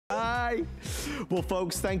Bye. Well,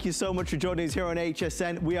 folks, thank you so much for joining us here on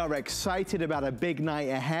HSN. We are excited about a big night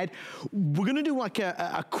ahead. We're gonna do like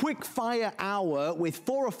a quick fire hour with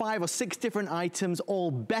 4 or 5 or 6 different items,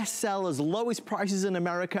 all bestsellers, lowest prices in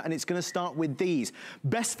America, and it's gonna start with these.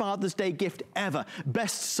 Best Father's Day gift ever.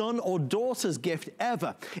 Best son or daughter's gift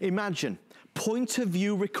ever. Imagine point of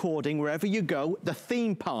view recording wherever you go, the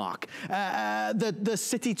theme park, the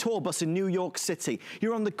city tour bus in New York City,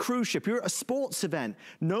 you're on the cruise ship, you're at a sports event.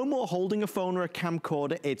 No more holding a phone or a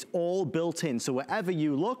camcorder, it's all built in. So wherever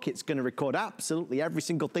you look, it's gonna record absolutely every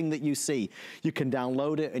single thing that you see. You can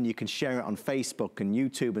download it and you can share it on Facebook and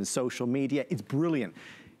YouTube and social media. It's brilliant.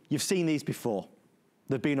 You've seen these before.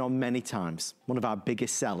 They've been on many times. One of our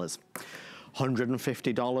biggest sellers.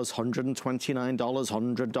 $150, $129,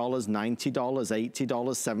 $100, $90,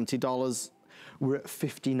 $80, $70. We're at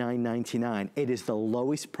 $59.99. It is the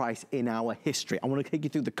lowest price in our history. I want to take you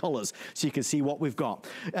through the colors so you can see what we've got.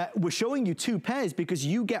 We're showing you 2 pairs because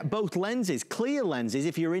you get both lenses, clear lenses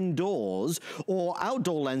if you're indoors, or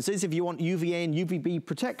outdoor lenses if you want UVA and UVB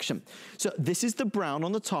protection. So this is the brown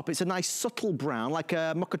on the top. It's a nice subtle brown, like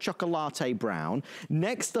a mocha chocolate brown.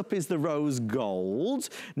 Next up is the rose gold.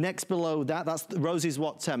 Next below that, rose is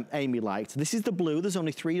what Amy liked. This is the blue. There's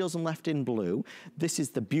only 3 dozen left in blue. This is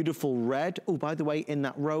the beautiful red. Oh, by the way, in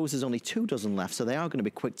that rose, there's only 2 dozen left, so they are gonna be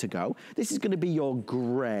quick to go. This is gonna be your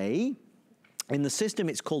gray. In the system,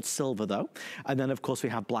 it's called silver though. And then of course we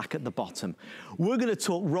have black at the bottom. We're gonna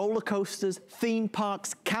talk roller coasters, theme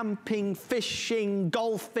parks, camping, fishing,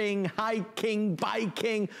 golfing, hiking,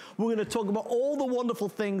 biking. We're gonna talk about all the wonderful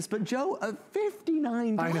things, but Joe, at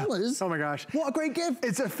 $59. Oh my gosh. What a great gift.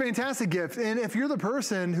 It's a fantastic gift. And if you're the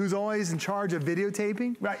person who's always in charge of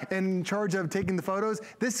videotaping, right, and in charge of taking the photos,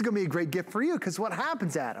 this is gonna be a great gift for you, because what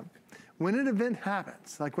happens, Adam, when an event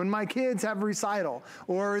happens, like when my kids have a recital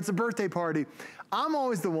or it's a birthday party, I'm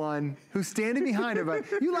always the one who's standing behind everybody.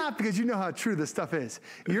 You laugh because you know how true this stuff is.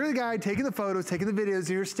 You're the guy taking the photos, taking the videos, and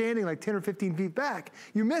you're standing like 10 or 15 feet back.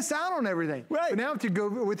 You miss out on everything. Right. But now if you go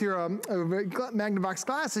with your Magnavox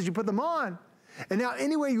glasses, you put them on, and now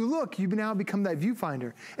anywhere you look, you now become that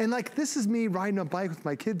viewfinder. And like, this is me riding a bike with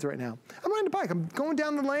my kids right now. I'm riding a bike, I'm going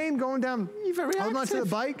down the lane, going down, holding onto the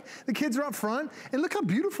bike. The kids are up front, and look how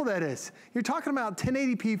beautiful that is. You're talking about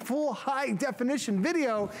 1080p, full high definition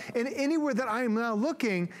video, and anywhere that I am now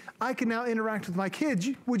looking, I can now interact with my kids.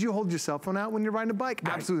 Would you hold your cell phone out when you're riding a bike?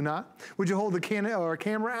 Right. Absolutely not. Would you hold a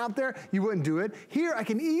camera out there? You wouldn't do it. Here, I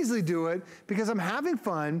can easily do it because I'm having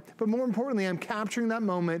fun, but more importantly, I'm capturing that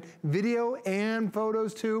moment, video and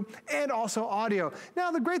photos too, and also audio.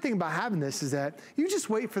 Now, the great thing about having this is that you just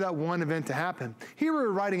wait for that one event to happen. Here we're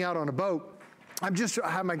riding out on a boat. I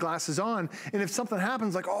have my glasses on, and if something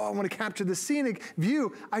happens like, oh, I want to capture the scenic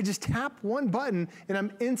view, I just tap one button and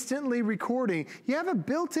I'm instantly recording. You have a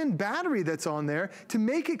built-in battery that's on there to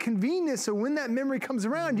make it convenient, so when that memory comes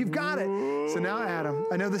around, you've got it. So now, Adam,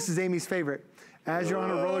 I know this is Amy's favorite. As you're on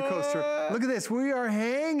a roller coaster, look at this, we are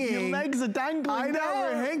hanging. Your legs are dangling. I know,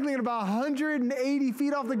 we're hanging at about 180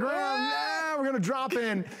 feet off the ground. Yeah, we're gonna drop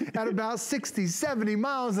in at about 60, 70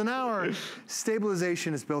 miles an hour.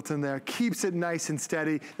 Stabilization is built in there, keeps it nice and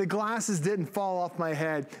steady. The glasses didn't fall off my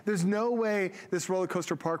head. There's no way this roller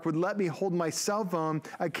coaster park would let me hold my cell phone,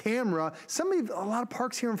 a camera. A lot of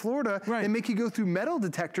parks here in Florida, they make you go through metal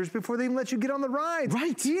detectors before they even let you get on the ride.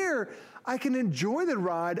 Right. Here, I can enjoy the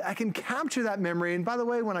ride, I can capture that memory. And by the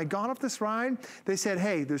way, when I got off this ride, they said,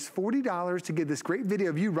 hey, there's $40 to get this great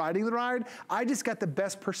video of you riding the ride. I just got the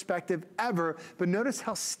best perspective ever, but notice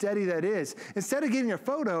how steady that is. Instead of getting a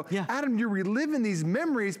photo, Adam, you're reliving these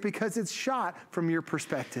memories because it's shot from your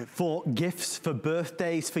perspective. For gifts, for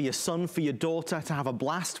birthdays, for your son, for your daughter to have a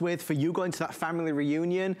blast with, for you going to that family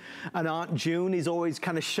reunion, and Aunt June is always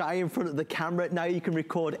kind of shy in front of the camera. Now you can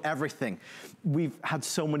record everything. We've had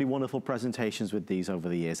so many wonderful presentations with these over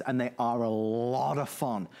the years, and they are a lot of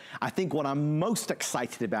fun. I think what I'm most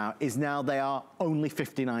excited about is now they are only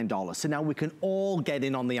 $59. So now we can all get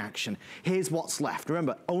in on the action. Here's what's left.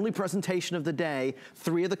 Remember, only presentation of the day.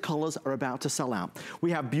 3 of the colors are about to sell out.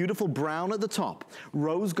 We have beautiful brown at the top.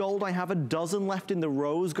 Rose gold, I have a dozen left in the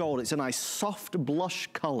rose gold. It's a nice soft blush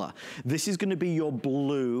color. This is gonna be your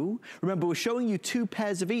blue. Remember, we're showing you 2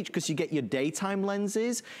 pairs of each because you get your daytime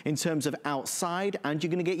lenses in terms of outside, and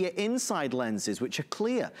you're gonna get your inside inside lenses, which are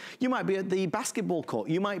clear. You might be at the basketball court.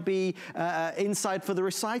 You might be inside for the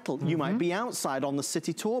recital. You might be outside on the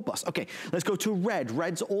city tour bus. Okay, let's go to red.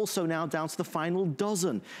 Red's also now down to the final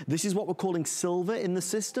dozen. This is what we're calling silver in the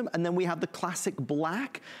system. And then we have the classic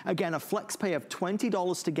black. Again, a flex pay of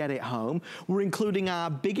 $20 to get it home. We're including our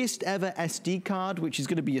biggest ever SD card, which is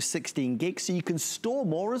going to be a 16 gig, so you can store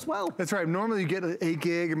more as well. That's right. Normally you get an 8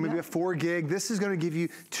 gig or maybe a 4 gig. This is going to give you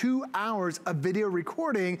 2 hours of video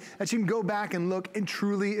recording that you can go back and look and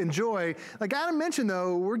truly enjoy. Like Adam mentioned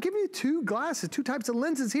though, we're giving you 2 glasses, 2 types of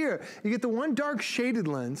lenses here. You get the one dark shaded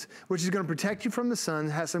lens, which is going to protect you from the sun,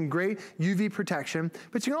 has some great UV protection,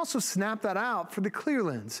 but you can also snap that out for the clear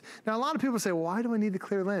lens. Now a lot of people say, well, why do I need the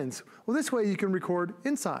clear lens? Well, this way you can record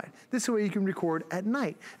inside. This way you can record at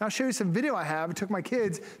night. And I'll show you some video I have. I took my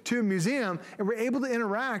kids to a museum and we're able to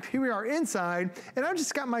interact. Here we are inside, and I've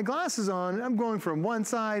just got my glasses on, and I'm going from one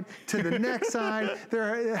side to the next side.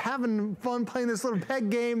 They're having fun playing this little peg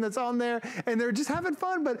game that's on there, and they're just having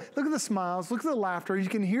fun, but look at the smiles, look at the laughter. You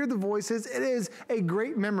can hear the voices. It is a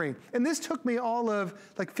great memory. And this took me all of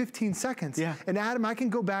like 15 seconds. Yeah. And Adam, I can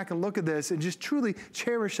go back and look at this and just truly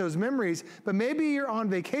cherish those memories, but maybe you're on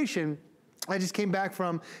vacation. I just came back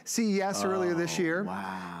from CES earlier this year.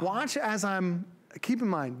 Wow. Watch as keep in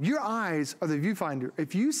mind, your eyes are the viewfinder.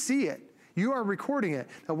 If you see it, you are recording it.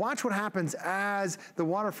 Now watch what happens as the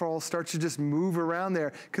waterfall starts to just move around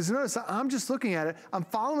there. Because notice, I'm just looking at it. I'm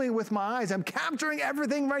following it with my eyes. I'm capturing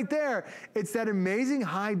everything right there. It's that amazing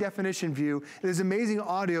high definition view. There's amazing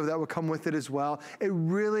audio that will come with it as well. It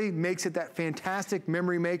really makes it that fantastic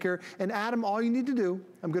memory maker. And Adam, all you need to do,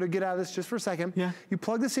 I'm gonna get out of this just for a second. Yeah. You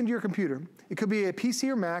plug this into your computer. It could be a PC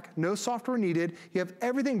or Mac, no software needed. You have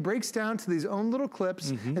everything breaks down to these own little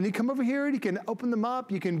clips. And you come over here, you can open them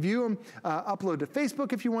up, you can view them, upload to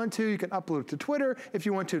Facebook if you want to, you can upload to Twitter if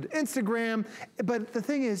you want to Instagram. But the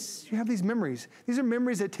thing is, you have these memories. These are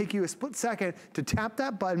memories that take you a split second to tap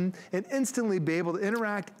that button and instantly be able to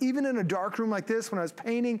interact. Even in a dark room like this, when I was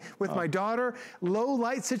painting with my daughter, low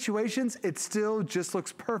light situations, it still just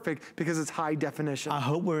looks perfect because it's high definition. I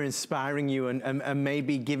hope we're inspiring you and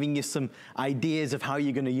maybe giving you some ideas of how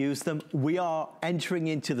you're going to use them. We are entering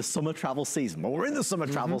into the summer travel season. Well, we're in the summer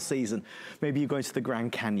travel season. Maybe you're going to the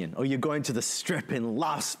Grand Canyon, or you're going to the Strip in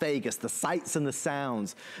Las Vegas, the sights and the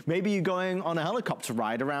sounds. Maybe you're going on a helicopter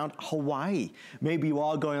ride around Hawaii. Maybe you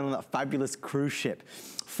are going on that fabulous cruise ship.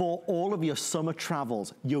 For all of your summer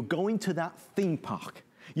travels, you're going to that theme park.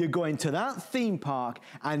 You're going to that theme park,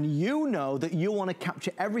 and you know that you want to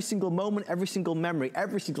capture every single moment, every single memory,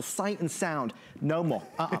 every single sight and sound. No more.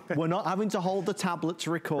 We're not having to hold the tablet to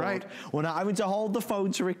record. Right. We're not having to hold the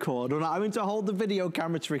phone to record. We're not having to hold the video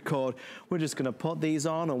camera to record. We're just going to put these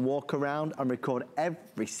on and walk around and record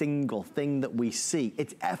every single thing that we see.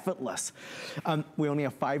 It's effortless. We only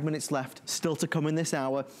have 5 minutes left, still to come in this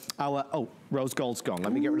hour. Oh, rose gold's gone.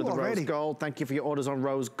 Let me get rid of the rose gold. Thank you for your orders on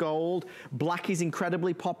rose gold. Black is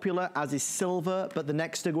incredibly popular, as is silver, but the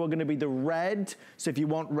next are going to be the red. So if you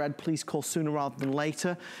want red, please call sooner rather than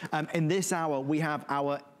later. In this hour, we have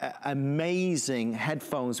our amazing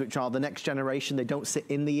headphones, which are the next generation. They don't sit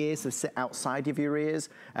in the ears, they sit outside of your ears.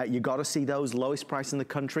 You got to see those, lowest price in the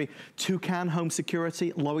country. Toucan home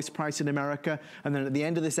security, lowest price in America. And then at the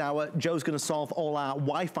end of this hour, Joe's going to solve all our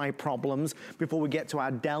Wi-Fi problems before we get to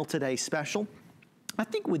our Dell Today special. I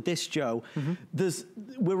think with this, Joe,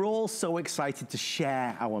 we're all so excited to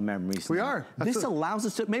share our memories. We are. This allows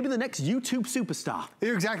us to, maybe the next YouTube superstar.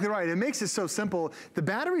 You're exactly right. It makes it so simple. The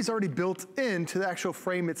battery's already built into the actual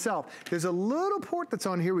frame itself. There's a little port that's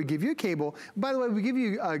on here. We give you a cable. By the way, we give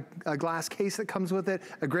you a glass case that comes with it,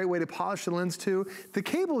 a great way to polish the lens too. The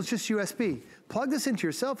cable is just USB. Plug this into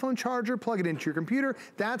your cell phone charger, plug it into your computer.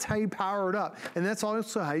 That's how you power it up. And that's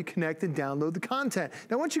also how you connect and download the content.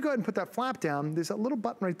 Now, once you go ahead and put that flap down, there's that little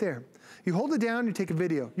button right there. You hold it down, you take a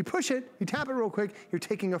video. You push it, you tap it real quick, you're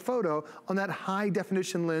taking a photo on that high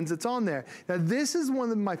definition lens that's on there. Now, this is one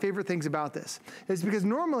of my favorite things about this, is because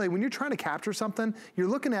normally when you're trying to capture something, you're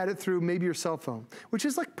looking at it through maybe your cell phone, which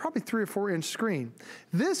is like probably 3 or 4 inch screen.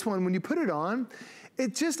 This one, when you put it on,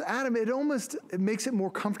 it just, Adam, it makes it more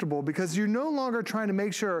comfortable because you're no longer trying to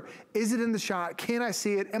make sure, is it in the shot? Can I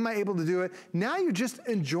see it? Am I able to do it? Now you're just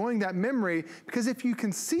enjoying that memory because if you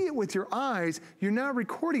can see it with your eyes, you're now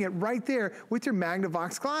recording it right there with your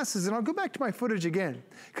Magnavox glasses. And I'll go back to my footage again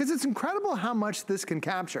because it's incredible how much this can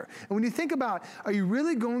capture. And when you think about, are you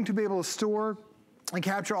really going to be able to store and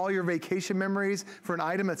capture all your vacation memories for an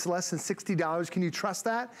item that's less than $60. Can you trust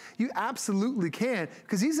that? You absolutely can,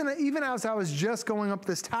 because even as I was just going up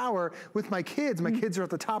this tower with my kids are at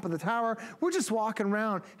the top of the tower, we're just walking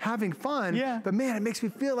around having fun. Yeah. But man, it makes me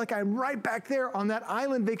feel like I'm right back there on that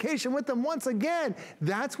island vacation with them once again.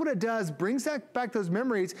 That's what it does, brings back those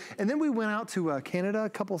memories. And then we went out to Canada a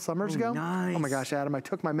couple summers ago. Nice. Oh my gosh, Adam, I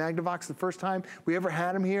took my Magnavox the first time we ever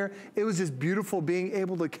had them here. It was just beautiful being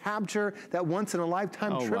able to capture that once in a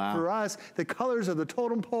lifetime trip for us. The colors of the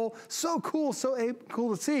totem pole, so cool, so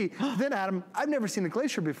cool to see. Then Adam, I've never seen a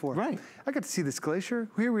glacier before. Right. I got to see this glacier.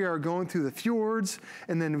 Here we are going through the fjords,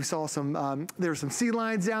 and then we saw some, there were some sea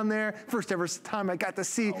lions down there. First ever time I got to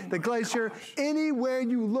see the glacier. Gosh. Anywhere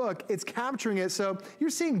you look, it's capturing it. So you're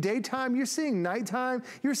seeing daytime, you're seeing nighttime,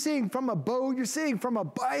 you're seeing from a boat, you're seeing from a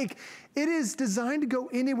bike. It is designed to go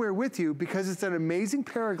anywhere with you because it's an amazing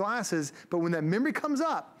pair of glasses, but when that memory comes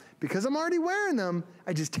up, because I'm already wearing them,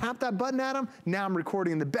 I just tap that button at them. Now I'm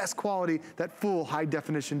recording in the best quality, that full high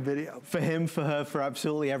definition video. For him, for her, for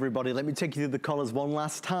absolutely everybody. Let me take you through the colors one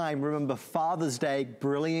last time. Remember, Father's Day,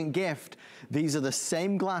 brilliant gift. These are the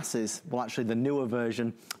same glasses, well actually the newer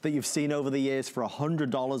version, that you've seen over the years for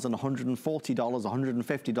 $100 and $140,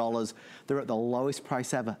 $150. They're at the lowest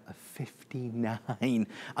price ever of $59.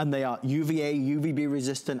 And they are UVA, UVB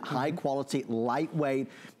resistant, high quality, lightweight,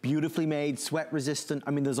 beautifully made, sweat resistant.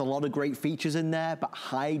 I mean, there's a lot of great features in there, but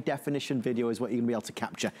high definition video is what you're gonna be able to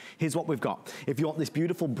capture. Here's what we've got. If you want this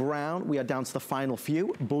beautiful brown, we are down to the final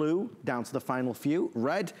few. Blue, down to the final few.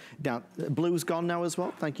 Red, down. Blue's gone now as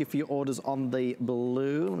well. Thank you for your orders on the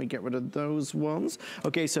blue. Let me get rid of those ones.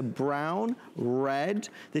 Okay, so brown, red.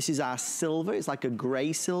 This is our silver. It's like a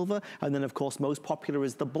gray silver. And then, of course, most popular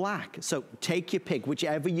is the black. So take your pick,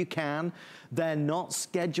 whichever you can. They're not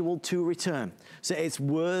scheduled to return. So it's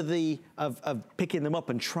worthy of picking them up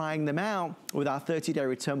and trying them out with our 30-day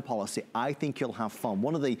return policy. I think you'll have fun.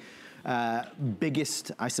 One of the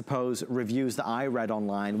biggest, I suppose, reviews that I read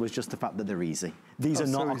online was just the fact that they're easy. These are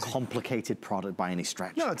not a complicated product by any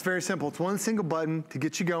stretch. No, it's very simple. It's one single button to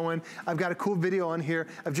get you going. I've got a cool video on here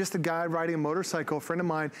of just a guy riding a motorcycle, a friend of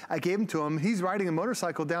mine. I gave him to him. He's riding a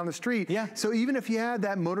motorcycle down the street. Yeah. So even if you had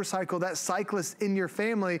that motorcycle, that cyclist in your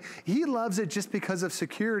family, he loves it just because of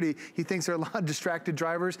security. He thinks there are a lot of distracted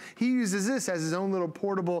drivers. He uses this as his own little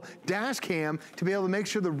portable dash cam to be able to make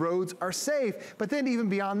sure the roads are safe. But then even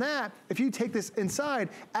beyond that, if you take this inside,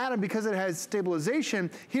 Adam, because it has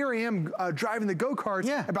stabilization, here I am driving the go-karts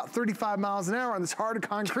about 35 miles an hour on this hard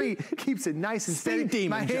concrete, keeps it nice and steady.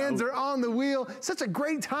 My hands are on the wheel. Such a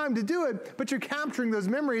great time to do it, but you're capturing those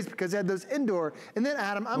memories because you had those indoor. And then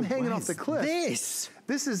Adam, I'm hanging off the cliff.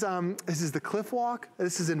 This is the cliff walk.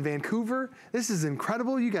 This is in Vancouver. This is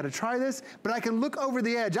incredible. You got to try this. But I can look over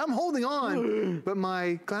the edge. I'm holding on, but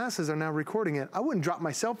my glasses are now recording it. I wouldn't drop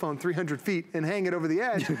my cell phone 300 feet and hang it over the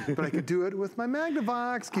edge, but I could do it with my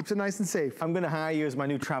Magnavox. Keeps it nice and safe. I'm going to hire you as my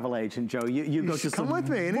new travel agent, Joe. You go to some with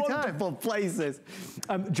me anytime. Wonderful places.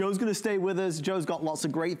 Joe's going to stay with us. Joe's got lots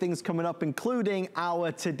of great things coming up, including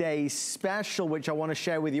our today's special, which I want to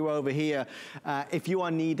share with you over here. If you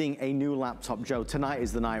are needing a new laptop, Joe, tonight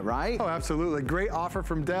is the night, right? Oh, absolutely. Great offer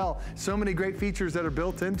from Dell. So many great features that are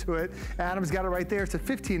built into it. Adam's got it right there. It's a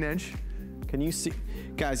 15-inch. Can you see?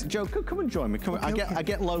 Guys, Joe, come and join me. Come on. I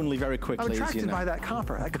get lonely very quickly. I'm attracted by that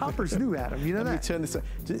copper. That copper's new, Adam. You know that? Let me turn this.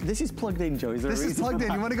 This is plugged in, Joe. Is there this is plugged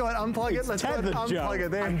in. You want to go ahead and unplug it? Let's tethered, unplug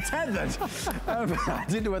it there. I'm tethered. I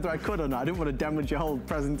didn't know whether I could or not. I didn't want to damage your whole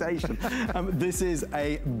presentation. This is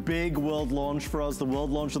a big world launch for us, the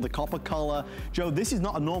world launch of the copper color. Joe, this is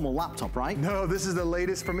not a normal laptop, right? No, this is the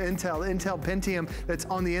latest from Intel. Intel Pentium that's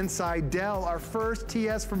on the inside. Dell, our first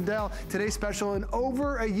TS from Dell. Today's special in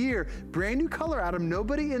over a year. Brand new color, Adam.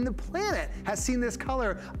 Nobody in the planet has seen this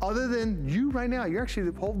color other than you right now. You're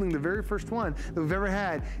actually holding the very first one that we've ever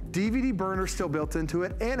had. DVD burner still built into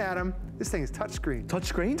it. And Adam, this thing is touchscreen.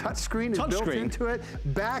 Touchscreen? Touchscreen is built into it.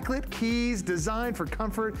 Backlit keys designed for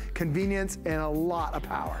comfort, convenience, and a lot of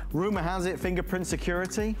power. Rumor has it, fingerprint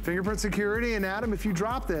security. Fingerprint security, and Adam, if you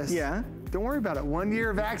drop this, don't worry about it. 1 year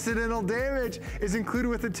of accidental damage is included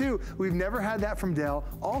with it too. We've never had that from Dell.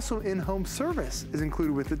 Also in-home service is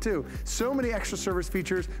included with it too. So many extra service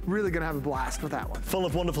features, really gonna have a blast with that one. Full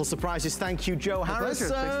of wonderful surprises. Thank you, Joe Harrison.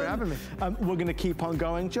 Thanks for having me. We're gonna keep on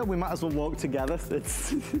going. Joe, we might as well walk together.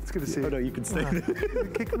 It's good to see you. Oh no, you can stay. You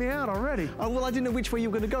kicked me out already. Oh, well, I didn't know which way you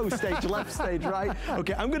were gonna go. Stage left, stage right.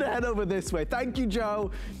 Okay, I'm gonna head over this way. Thank you,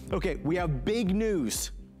 Joe. Okay, we have big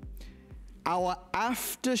news. Our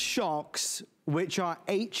AfterShokz, which are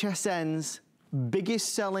HSN's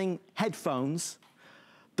biggest selling headphones,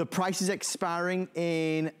 The price is expiring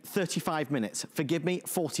in 35 minutes. Forgive me,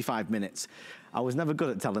 45 minutes. I was never good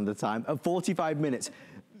at telling the time. At 45 minutes.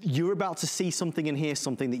 You're about to see something and hear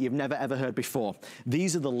something that you've never ever heard before.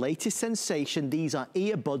 These are the latest sensation. These are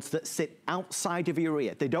earbuds that sit outside of your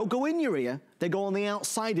ear. They don't go in your ear, they go on the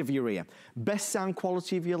outside of your ear. Best sound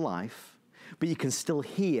quality of your life, but you can still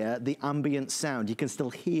hear the ambient sound. You can still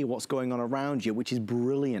hear what's going on around you, which is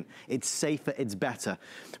brilliant. It's safer, it's better.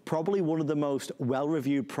 Probably one of the most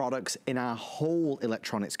well-reviewed products in our whole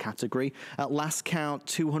electronics category. At last count,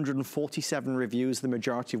 247 reviews, the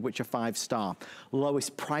majority of which are 5-star.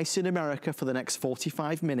 Lowest price in America for the next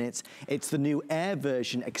 45 minutes. It's the new Air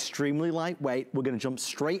version, extremely lightweight. We're gonna jump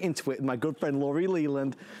straight into it with my good friend, Lori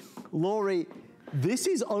Leland. Lori, this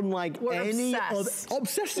is unlike any other.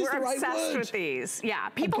 Obsessed is the right word. We're obsessed with these. Yeah,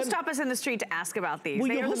 people stop us in the street to ask about these. Well,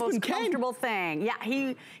 they are the most comfortable thing. Yeah,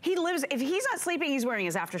 he lives, if he's not sleeping, he's wearing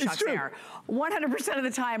his AfterShokz Air. 100% of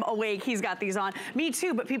the time awake, he's got these on. Me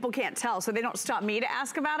too, but people can't tell, so they don't stop me to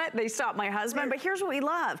ask about it. They stop my husband, but here's what we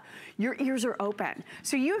love. Your ears are open,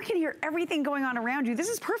 so you can hear everything going on around you. This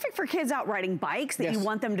is perfect for kids out riding bikes that you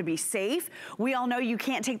want them to be safe. We all know you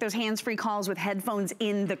can't take those hands-free calls with headphones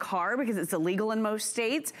in the car because it's illegal in most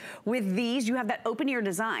states. With these, you have that open ear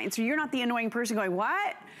design, so you're not the annoying person going,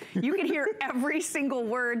 what? You can hear every single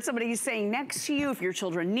word somebody's saying next to you. If your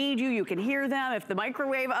children need you, you can hear them. If the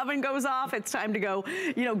microwave oven goes off, it's time to go,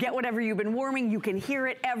 you know, get whatever you've been warming. You can hear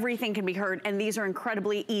it. Everything can be heard, and these are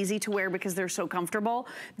incredibly easy to wear because they're so comfortable.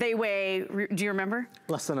 They weigh, do you remember?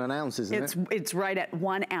 Less than an ounce, isn't it? It's right at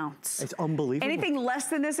 1 ounce. It's unbelievable. Anything less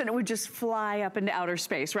than this and it would just fly up into outer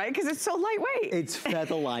space, right? Because it's so lightweight. It's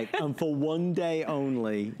feather light, and for one day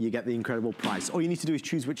only, you get the incredible price. All you need to do is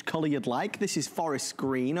choose which color you'd like. This is forest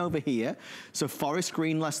green over here. So forest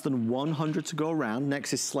green, less than 100 to go around.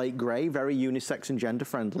 Next is slate gray, very unisex and gender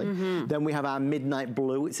friendly. Then we have our midnight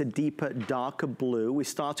blue. It's a deeper, darker blue. We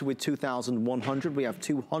started with 2,100. We have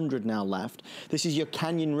 200 now left. This is your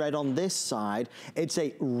canyon red on this side. It's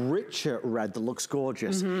a richer red that looks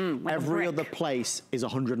gorgeous. Like every other place is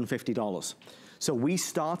 $150. So we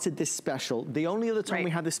started this special. The only other time we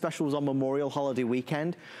had this special was on Memorial Holiday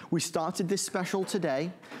weekend. We started this special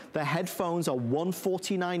today. The headphones are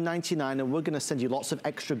 $149.99, and we're gonna send you lots of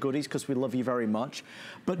extra goodies because we love you very much.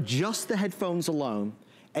 But just the headphones alone,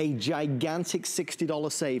 a gigantic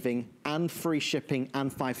 $60 saving and free shipping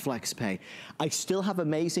and 5 flex pay. I still have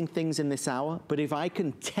amazing things in this hour, but if I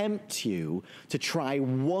can tempt you to try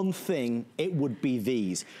one thing, it would be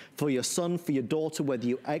these. For your son, for your daughter, whether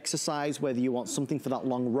you exercise, whether you want something for that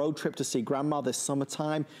long road trip to see grandma this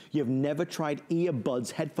summertime, you've never tried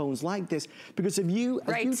earbuds, headphones like this, because if you,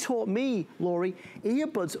 as you taught me, Lori,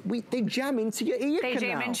 earbuds, they jam into your ear canal. They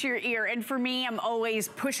jam into your ear, and for me, I'm always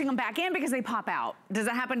pushing them back in because they pop out. Does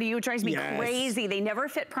that happen to you? It drives me crazy. They never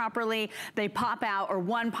fit properly. They pop out, or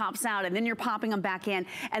one pops out, and then you're popping them back in,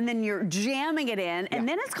 and then you're jamming it in, and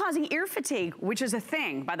then it's causing ear fatigue, which is a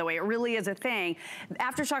thing, by the way. It really is a thing.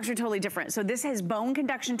 AfterShokz are totally different. So this has bone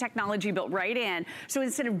conduction technology built right in. So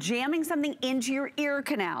instead of jamming something into your ear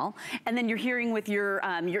canal, and then you're hearing with your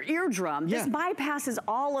eardrum, this bypasses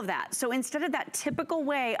all of that. So instead of that typical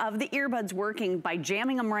way of the earbuds working by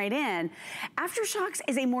jamming them right in, AfterShokz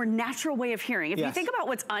is a more natural way of hearing. If you think about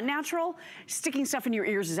what's unnatural, sticking stuff in your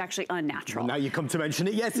ears is actually unnatural. Well, now you come to mention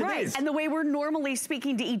it, yes, it is. And the way we're normally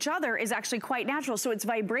speaking to each other is actually quite natural. So it's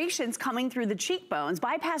vibrations coming through the cheekbones,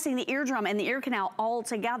 bypassing the eardrum and the ear canal all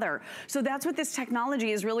together. So that's what this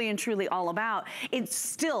technology is really and truly all about. It's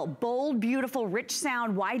still bold, beautiful, rich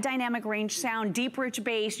sound, wide dynamic range sound, deep, rich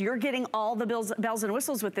bass. You're getting all the bells and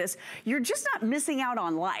whistles with this. You're just not missing out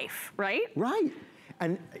on life, right? Right.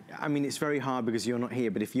 And I mean, it's very hard because you're not here,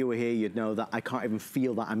 but if you were here, you'd know that I can't even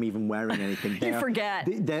feel that I'm even wearing anything. You forget.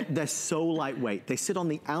 They're so lightweight. They sit on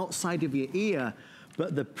the outside of your ear,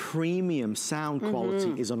 but the premium sound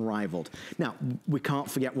quality is unrivaled. Now, we can't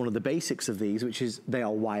forget one of the basics of these, which is they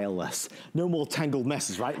are wireless. No more tangled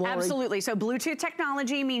messes, right, Lori? Absolutely. So Bluetooth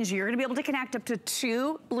technology means you're gonna be able to connect up to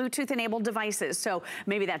 2 Bluetooth-enabled devices. So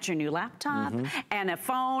maybe that's your new laptop and a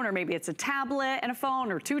phone, or maybe it's a tablet and a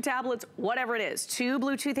phone, or 2 tablets, whatever it is. 2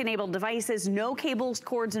 Bluetooth-enabled devices, no cables,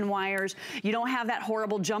 cords, and wires. You don't have that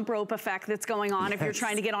horrible jump rope effect that's going on if you're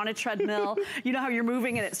trying to get on a treadmill. You know how you're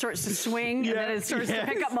moving and it starts to swing and then it starts to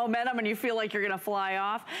pick up momentum and you feel like you're gonna fly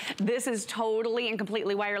off. This is totally and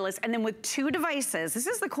completely wireless. And then with 2 devices, this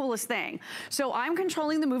is the coolest thing. So I'm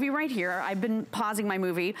controlling the movie right here. I've been pausing my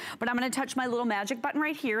movie, but I'm gonna touch my little magic button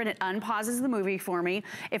right here and it unpauses the movie for me.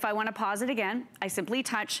 If I wanna pause it again, I simply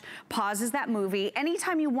touch, pauses that movie.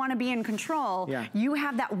 Anytime you wanna be in control, you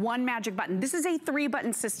have that one magic button. This is a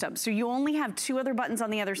 3-button system, so you only have 2 other buttons on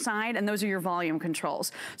the other side, and those are your volume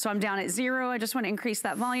controls. So I'm down at 0. I just wanna increase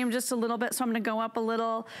that volume just a little bit, so I'm gonna go up a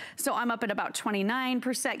little. So I'm up at about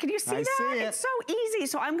 29%. Can you see that? See it. It's so easy.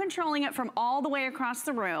 So I'm controlling it from all the way across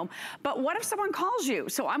the room. But what if someone calls you?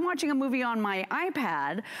 So I'm watching a movie on my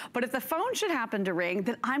iPad, but if the phone should happen to ring,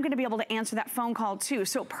 then I'm gonna be able to answer that phone call too.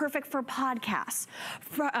 So perfect for podcasts.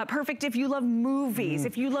 Perfect if you love movies,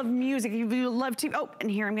 if you love music, if you love TV. Oh, and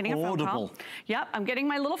here I'm getting a phone call. Yep, I'm getting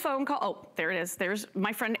my little phone call. Oh, there it is. There's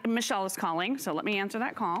my friend Michelle is calling. So let me answer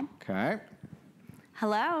that call. Okay.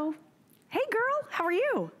 Hello. Hey girl, how are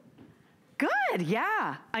you? Good,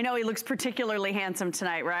 yeah. I know he looks particularly handsome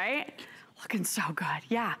tonight, right? Looking so good,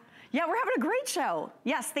 yeah. Yeah, we're having a great show.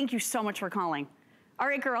 Yes, thank you so much for calling. All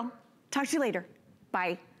right, girl, talk to you later.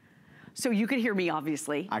 Bye. So you could hear me,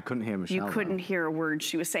 obviously. I couldn't hear Michelle. You couldn't hear a word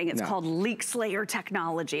she was saying. It's called leak slayer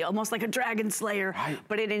technology, almost like a dragon slayer,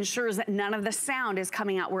 but it ensures that none of the sound is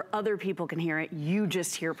coming out where other people can hear it. You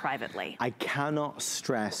just hear privately. I cannot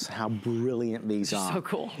stress how brilliant these are. So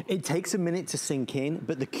cool. It takes a minute to sink in,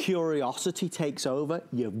 but the curiosity takes over.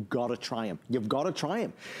 You've got to try them. You've got to try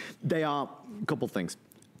them. They are a couple things.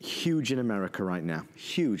 Huge in America right now,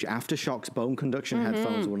 huge. Aftershok's bone conduction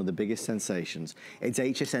headphones are one of the biggest sensations. It's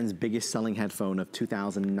HSN's biggest selling headphone of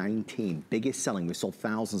 2019. Biggest selling, we sold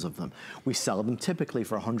thousands of them. We sell them typically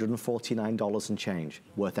for $149 and change,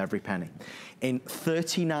 worth every penny. In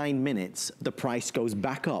 39 minutes, the price goes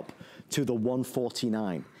back up to the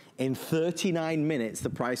 $149. In 39 minutes, the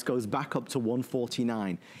price goes back up to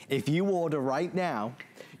 $149. If you order right now,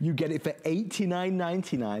 you get it for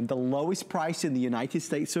 $89.99, the lowest price in the United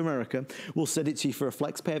States of America. We'll send it to you for a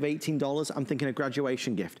flex pay of $18. I'm thinking a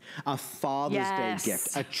graduation gift, a Father's Day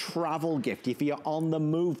gift, a travel gift. If you're on the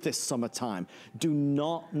move this summertime, do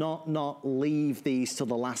not leave these till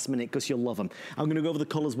the last minute because you'll love them. I'm gonna go over the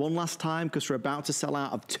colors one last time because we're about to sell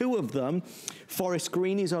out of 2 of them. Forest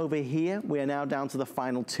green is over here. We are now down to the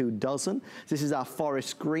final 2 dozen. This is our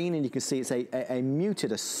forest green, and you can see it's a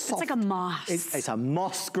muted, a soft. It's like a moss. It's a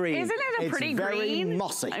moss green. Isn't it a pretty green? It's very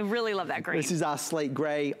mossy. I really love that green. This is our slate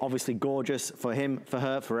gray, obviously gorgeous for him, for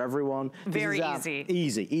her, for everyone. Very easy.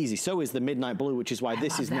 Easy. So is the midnight blue, which is why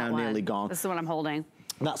this is now nearly gone. This is the one I'm holding.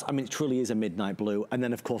 That's, I mean, it truly is a midnight blue. And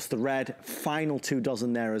then, of course, the red, final 2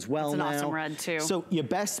 dozen there as well. It's an awesome red, too. So your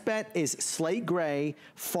best bet is slate gray,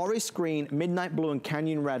 forest green, midnight blue, and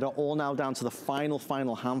canyon red are all now down to the final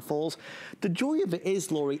handfuls. The joy of it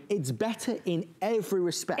is, Lori, it's better in every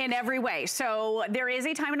respect. In every way. So there is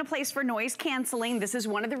a time and a place for noise canceling. This is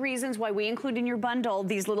one of the reasons why we include in your bundle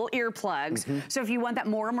these little earplugs. So if you want that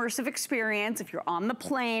more immersive experience, if you're on the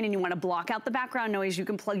plane and you want to block out the background noise, you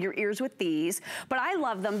can plug your ears with these. But I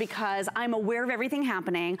love them because I'm aware of everything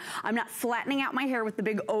happening. I'm not flattening out my hair with the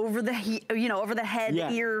big over the head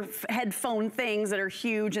ear headphone things that are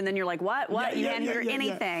huge, and then you're like, what? You can't hear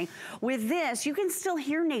anything. With this, you can still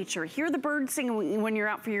hear nature, hear the birds singing when you're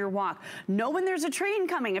out for your walk. Know when there's a train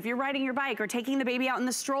coming if you're riding your bike or taking the baby out in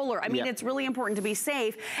the stroller. I mean, it's really important to be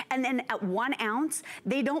safe. And then at 1 ounce,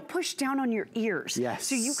 they don't push down on your ears.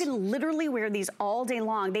 So you can literally wear these all day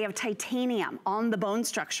long. They have titanium on the bone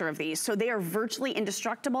structure of these, so they are virtually indestructible,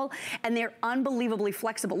 and they're unbelievably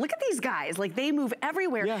flexible. Look at these guys, like they move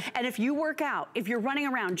everywhere. And if you work out, if you're running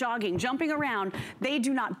around, jogging, jumping around, they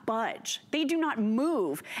do not budge. They do not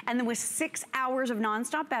move. And then with 6 hours of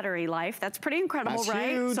nonstop battery life, that's pretty incredible, right?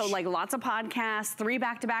 Huge. So like lots of podcasts, 3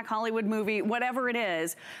 back-to-back Hollywood movie, whatever it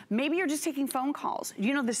is. Maybe you're just taking phone calls.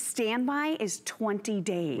 You know, the standby is 20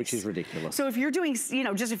 days. Which is ridiculous. So if you're doing,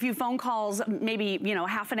 just a few phone calls, maybe,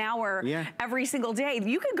 half an hour every single day,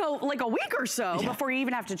 you could go like a week or so before you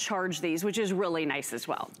even have to charge these, which is really nice as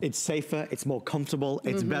well. It's safer, it's more comfortable,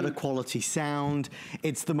 it's better quality sound,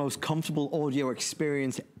 it's the most comfortable audio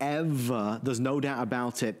experience ever. There's no doubt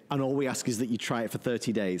about it. And all we ask is that you try it for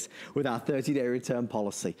 30 days with our 30-day return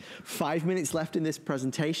policy. 5 minutes left in this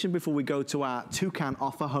presentation before we go to our Toucan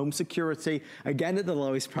offer, home security, again at the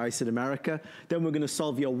lowest price in America. Then we're gonna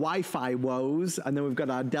solve your Wi-Fi woes, and then we've got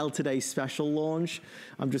our Delta Day special launch.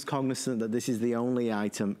 I'm just cognizant that this is the only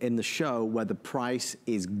item in the show where the price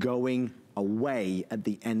is going away at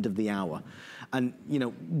the end of the hour. And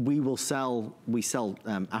we sell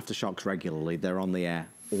Aftershokks regularly. They're on the air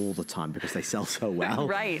all the time because they sell so well.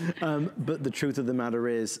 Right. But the truth of the matter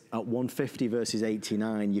is, at $150 versus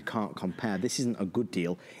 $89, you can't compare. This isn't a good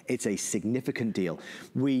deal. It's a significant deal.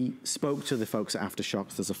 We spoke to the folks at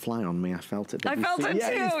Aftershocks. There's a fly on me. I felt it. I felt it too.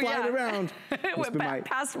 Yeah, he's flying around. It went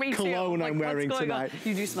past me too. Cologne I'm wearing tonight.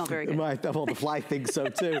 You do smell very good. Well, the fly thinks so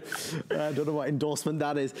too. I don't know what endorsement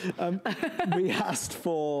that is. We asked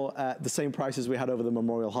for the same prices we had over the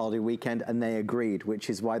Memorial Holiday weekend, and they agreed, which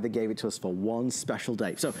is why they gave it to us for one special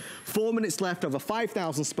day. So 4 minutes left, over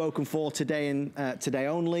 5,000 spoken for today and today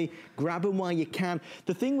only. Grab them while you can.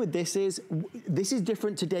 The thing with this is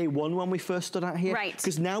different to day one when we first stood out here. Right.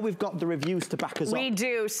 Because now we've got the reviews to back us up. We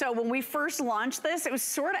do. So when we first launched this, it was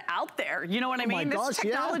sort of out there. You know what I mean? This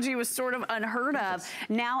technology was sort of unheard of.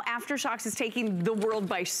 Now Aftershocks is taking the world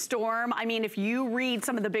by storm. I mean, if you read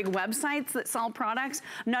some of the big websites that sell products,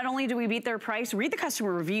 not only do we beat their price, read the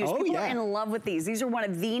customer reviews. People are in love with these. These are one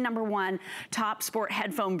of the #1 top sport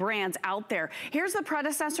headphone brands out there. Here's the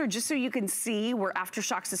predecessor, just so you can see where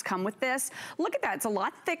Aftershocks has come with this. Look at that. It's a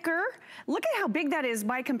lot thicker. Look at how big that is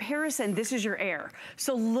by comparison. This is your Air.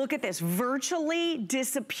 So look at this. Virtually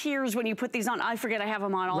disappears when you put these on. I forget I have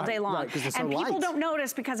them on all day long. And people don't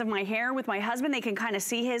notice because of my hair. With my husband, they can kind of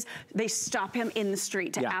see his. They stop him in the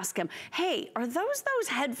street to ask him, hey, are those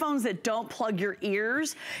headphones that don't plug your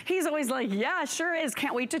ears? He's always like, yeah, sure is.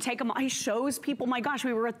 Can't wait to take them. He shows people, my gosh,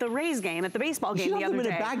 we were at the Rays game, at the baseball game the other day. You have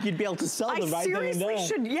them in a bag, you'd be able to sell them right there and there. I seriously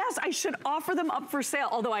should, yes, I should offer them up for sale,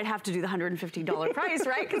 although I'd have to do the $150 price,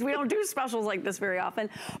 right? Because we don't do specials like this very often.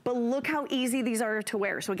 But look how easy these are to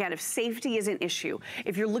wear. So again, if safety is an issue,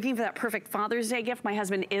 if you're looking for that perfect Father's Day gift, my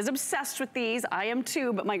husband is obsessed with these. I am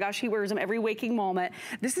too, but my gosh, he wears them every waking moment.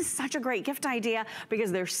 This is such a great gift idea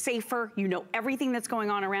because they're safer. You know everything that's going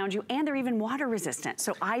on around you, and they're even water resistant.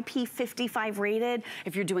 So IP55 rated.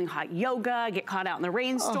 If you're doing hot yoga, get caught out in the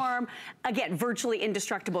rainstorm, again, virtually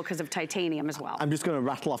indestructible because of titanium as well. I'm just going to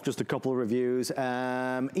rattle off just a couple of reviews.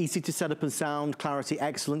 Easy to set up and sound, clarity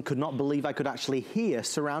excellent. Could not believe I could actually hear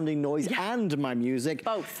surrounding noise and my music.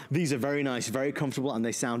 Both. These are very nice, very comfortable, and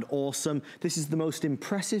they sound awesome. This is the most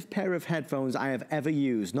impressive pair of headphones I have ever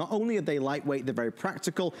used. Not only are they lightweight, they're very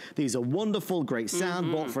practical. These are wonderful, great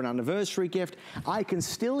sound, bought for an anniversary gift. I can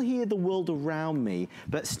still hear the world around me,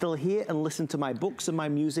 but still hear and listen to my books and my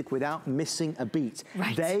music without missing a beat.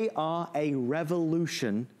 Right. They are a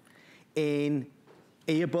revolution in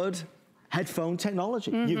earbud headphone technology.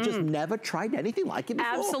 You've just never tried anything like it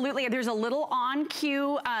before. Absolutely. There's a little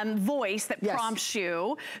on-cue voice that prompts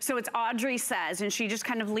you. So it's Audrey says, and she just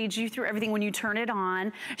kind of leads you through everything when you turn it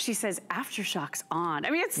on. She says, Aftershocks on. I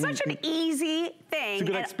mean, it's such an easy thing. It's a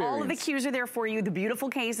good and experience. all of the cues are there for you. The beautiful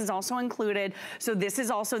case is also included. So this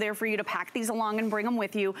is also there for you to pack these along and bring them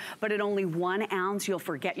with you. But at only 1 ounce, you'll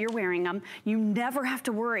forget you're wearing them. You never have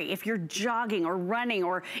to worry if you're jogging or running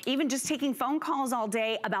or even just taking phone calls all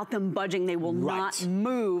day about them budging. They will not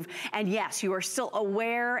move. And yes, you are still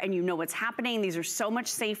aware and you know what's happening. These are so much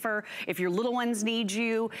safer. If your little ones need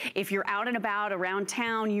you, if you're out and about around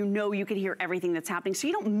town, you know you can hear everything that's happening. So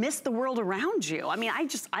you don't miss the world around you. I mean,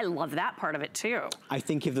 I love that part of it too. I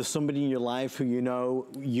think if there's somebody in your life who you know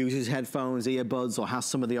uses headphones, earbuds, or has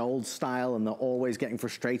some of the old style and they're always getting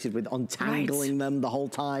frustrated with untangling them the whole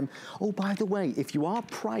time. Oh, by the way, if you are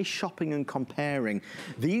price shopping and comparing,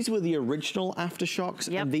 these were the original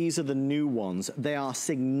Aftershocks and these are the new ones. They are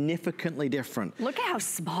significantly different. Look at how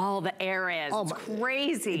small the Air is. It's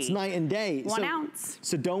crazy. It's night and day. 1 ounce.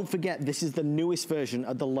 So don't forget, this is the newest version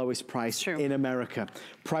at the lowest price in America.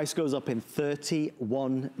 Price goes up in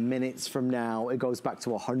 31 minutes from now. It goes back to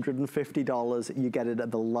 $150. You get it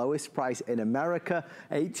at the lowest price in America,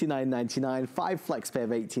 $89.99, 5 flex pay of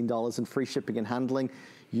 $18, and free shipping and handling.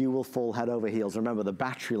 You will fall head over heels. Remember, the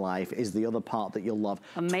battery life is the other part that you'll love.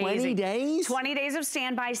 Amazing. 20 days? 20 days of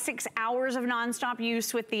standby, 6 hours of nonstop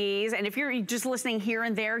use with these. And if you're just listening here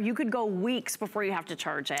and there, you could go weeks before you have to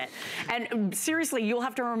charge it. And seriously, you'll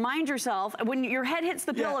have to remind yourself, when your head hits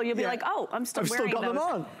the pillow, you'll be like, oh, I'm still wearing those. I've still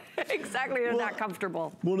got them on. Exactly, they're that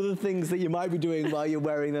comfortable. One of the things that you might be doing while you're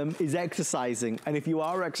wearing them is exercising. And if you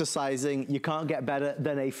are exercising, you can't get better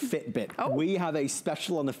than a Fitbit. We have a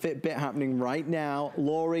special on the Fitbit happening right now.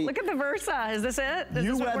 Lori. Look at the Versa. Is this it?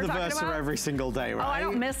 You wear the Versa every single day, right? Oh, I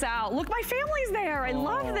don't miss out. Look, my family's there. I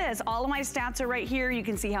love this. All of my stats are right here. You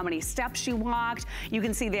can see how many steps you walked. You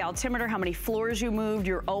can see the altimeter, how many floors you moved.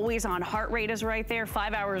 You're always on. Heart rate is right there.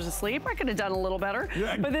 5 hours of sleep. I could have done a little better.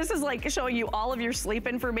 But this is like showing you all of your sleep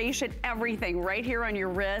information, everything right here on your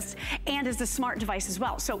wrist, and it's a smart device as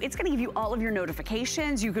well. So it's gonna give you all of your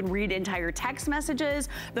notifications. You can read entire text messages,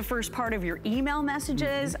 the first part of your email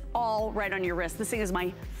messages, all right on your wrist. This thing is my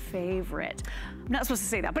my favorite. I'm not supposed to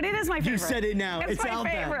say that, but it is my favorite. You said it now. It's my out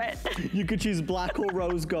favorite. There. You could choose black or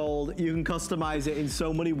rose gold. You can customize it in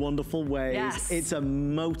so many wonderful ways. Yes. It's a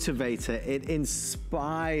motivator. It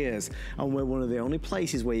inspires. And we're one of the only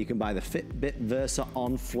places where you can buy the Fitbit Versa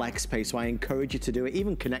on FlexPay. So I encourage you to do it.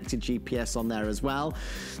 Even connected GPS on there as well.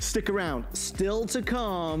 Stick around. Still to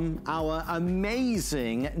come, our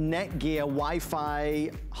amazing Netgear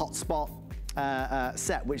Wi-Fi hotspot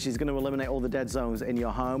set, which is going to eliminate all the dead zones in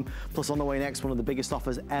your home. Plus, on the way next, one of the biggest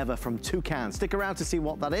offers ever from Toucan. Stick around to see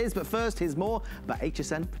what that is, but first, here's more about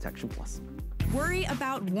HSN Protection Plus. Worry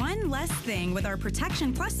about one less thing with our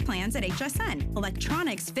Protection Plus plans at HSN.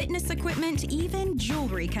 Electronics, fitness equipment, even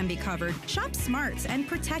jewelry can be covered. Shop smart and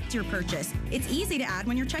protect your purchase. It's easy to add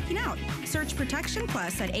when you're checking out. Search Protection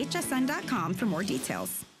Plus at hsn.com for more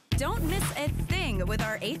details. Don't miss a thing with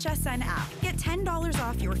our HSN app. Get $10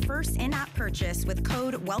 off your first in-app purchase with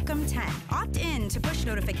code WELCOME10. Opt in to push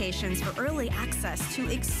notifications for early access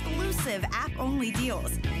to exclusive app-only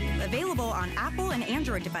deals. Available on Apple and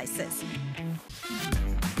Android devices.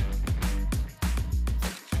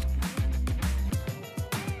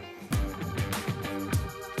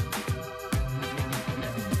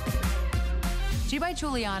 G by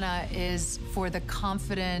Juliana is for the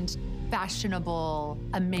confident, fashionable,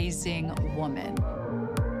 amazing woman.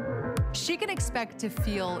 She can expect to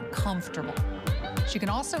feel comfortable. She can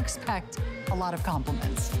also expect a lot of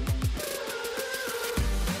compliments.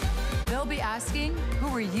 They'll be asking, who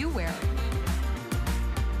are you wearing?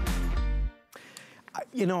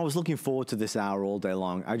 You know, I was looking forward to this hour all day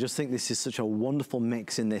long. I just think this is such a wonderful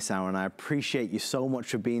mix in this hour, and I appreciate you so much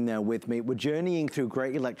for being there with me. We're journeying through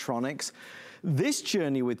great electronics. This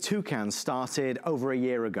journey with Toucan started over a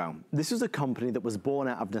year ago. This was a company that was born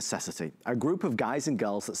out of necessity. A group of guys and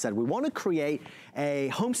girls that said, we want to create a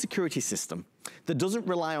home security system that doesn't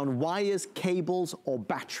rely on wires, cables, or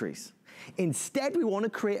batteries. Instead, we want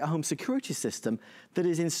to create a home security system that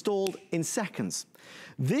is installed in seconds.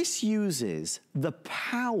 This uses the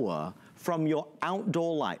power from your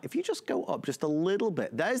outdoor light. If you just go up just a little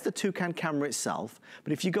bit, there's the Toucan camera itself,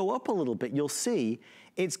 but if you go up a little bit, you'll see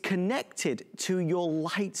it's connected to your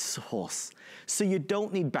light source. So you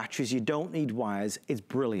don't need batteries, you don't need wires, it's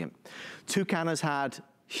brilliant. Toucan has had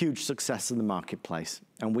huge success in the marketplace,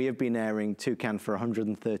 and we have been airing Toucan for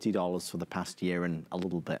 $130 for the past year and a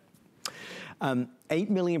little bit.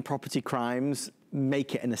 8 million property crimes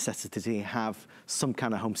make it a necessity to have some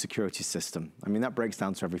kind of home security system. I mean, that breaks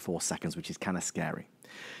down to every 4 seconds, which is kind of scary.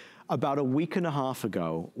 About a week and a half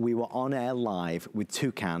ago, we were on air live with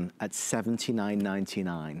Toucan at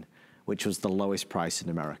 $79.99, which was the lowest price in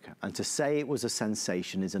America. And to say it was a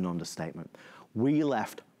sensation is an understatement. We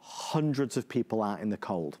left hundreds of people out in the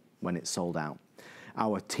cold when it sold out.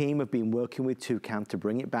 Our team have been working with Toucan to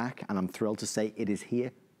bring it back, and I'm thrilled to say it is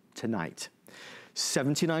here tonight.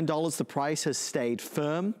 $79, the price has stayed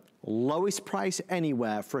firm. Lowest price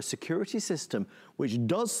anywhere for a security system which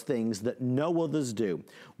does things that no others do.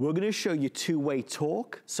 We're going to show you two-way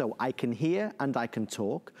talk, so I can hear and I can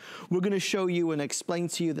talk. We're going to show you and explain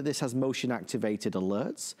to you that this has motion-activated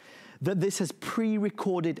alerts, that this has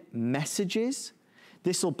pre-recorded messages.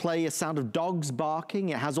 This will play a sound of dogs barking.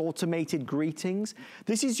 It has automated greetings.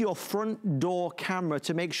 This is your front door camera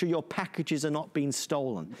to make sure your packages are not being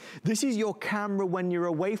stolen. This is your camera when you're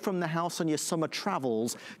away from the house on your summer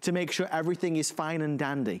travels to make sure everything is fine and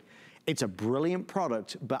dandy. It's a brilliant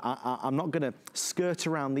product, but I'm not gonna skirt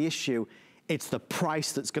around the issue. It's the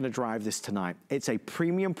price that's gonna drive this tonight. It's a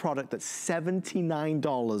premium product that's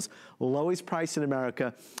 $79, lowest price in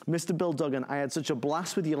America. Mr. Bill Duggan, I had such a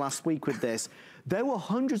blast with you last week with this. There were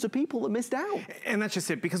hundreds of people that missed out. And that's just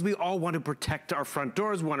it, because we all want to protect our front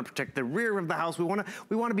doors, we want to protect the rear of the house, we want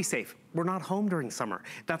to be safe. We're not home during summer.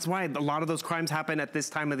 That's why a lot of those crimes happen at this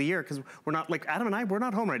time of the year, because we're not, like Adam and I, we're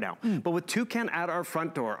not home right now. But with Toucan at our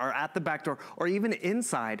front door, or at the back door, or even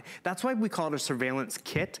inside, that's why we call it a surveillance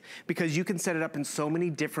kit, because you can set it up in so many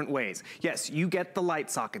different ways. Yes, you get the light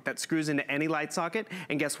socket that screws into any light socket,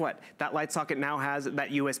 and guess what? That light socket now has that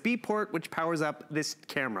USB port, which powers up this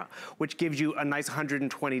camera, which gives you a nice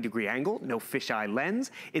 120-degree angle, no fisheye lens.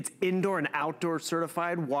 It's indoor and outdoor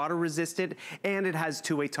certified, water resistant, and it has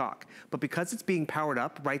two-way talk. But because it's being powered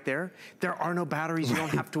up right there, there are no batteries, you don't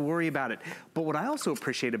have to worry about it. But what I also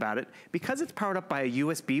appreciate about it, because it's powered up by a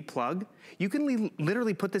USB plug, you can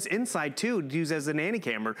literally put this inside too, to use as a nanny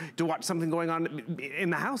cam or to watch something going on in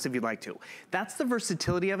the house if you'd like to. That's the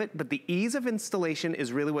versatility of it, but the ease of installation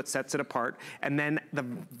is really what sets it apart, and then the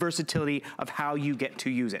versatility of how you get to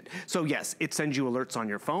use it. So yes, it's sends you alerts on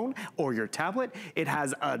your phone or your tablet. It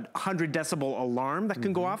has a 100 decibel alarm that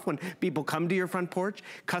can go off when people come to your front porch,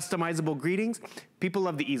 customizable greetings. People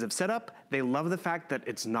love the ease of setup. They love the fact that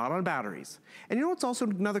it's not on batteries. And you know what's also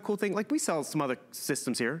another cool thing? Like we sell some other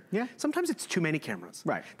systems here. Yeah. Sometimes it's too many cameras.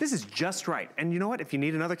 Right. This is just right. And you know what? If you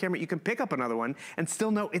need another camera, you can pick up another one and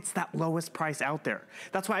still know it's that lowest price out there.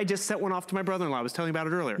 That's why I just sent one off to my brother-in-law. I was telling you about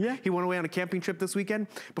it earlier. Yeah. He went away on a camping trip this weekend.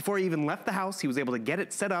 Before he even left the house, he was able to get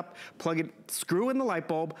it set up, plug it, screw in the light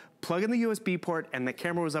bulb, plug in the USB port, and the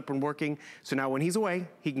camera was up and working. So now when he's away,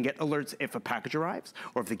 he can get alerts if a package arrives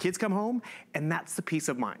or if the kids come home, and that's the peace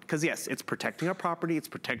of mind. Because yes, it's protecting our property, it's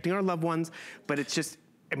protecting our loved ones, but it's just,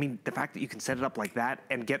 I mean, the fact that you can set it up like that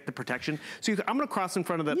and get the protection. So I'm gonna cross in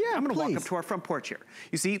front of the, I'm gonna walk up to our front porch here.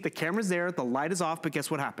 You see, the camera's there, the light is off, but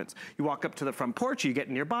guess what happens? You walk up to the front porch, you get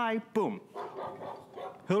nearby, boom.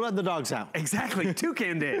 Who let the dogs out? Exactly,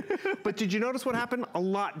 Toucan did. But did you notice what happened? A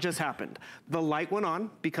lot just happened. The light went on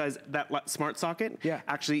because that smart socket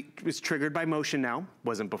actually was triggered by motion now,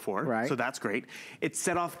 wasn't before, so that's great. It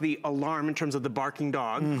set off the alarm in terms of the barking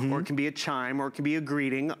dog, or it can be a chime, or it can be a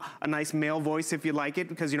greeting, a nice male voice if you like it,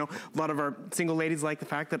 because you know, a lot of our single ladies like the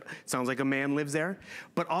fact that it sounds like a man lives there.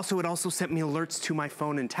 But also, it also sent me alerts to my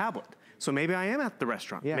phone and tablet. So maybe I am at the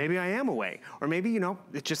restaurant, maybe I am away, or maybe, you know,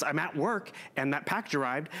 it's just I'm at work and that package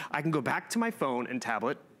arrived. I can go back to my phone and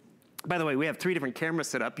tablet. By the way, we have 3 different cameras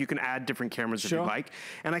set up. You can add different cameras if you like,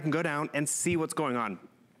 and I can go down and see what's going on.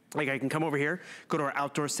 Like I can come over here, go to our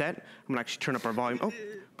outdoor set. I'm gonna actually turn up our volume. Oh,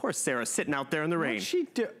 poor Sarah sitting out there in the rain. What's she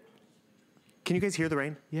do? Can you guys hear the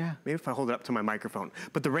rain? Yeah. Maybe if I hold it up to my microphone.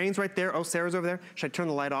 But the rain's right there. Oh, Sarah's over there. Should I turn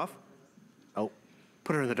the light off? Oh.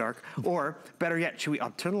 Put her in the dark. Or better yet, I'll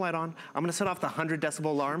turn the light on. I'm gonna set off the 100 decibel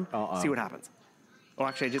alarm, see what happens. Oh,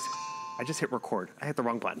 actually, I just hit record. I hit the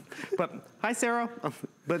wrong button. But, hi, Sarah.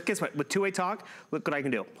 But guess what? With two-way talk, look what I can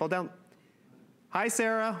do. Hold down. Hi,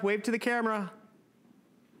 Sarah. Wave to the camera.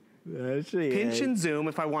 There she is. Pinch and zoom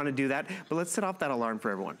if I want to do that. But let's set off that alarm for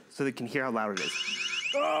everyone so they can hear how loud it is.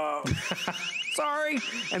 Oh, sorry.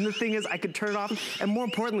 And the thing is, I could turn it off. And more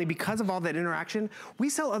importantly, because of all that interaction, we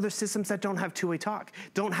sell other systems that don't have two-way talk,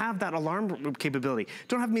 don't have that alarm capability,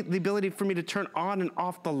 don't have the ability for me to turn on and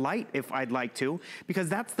off the light if I'd like to, because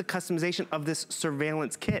that's the customization of this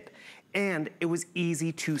surveillance kit. And it was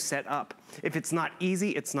easy to set up. If it's not easy,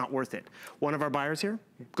 it's not worth it. One of our buyers here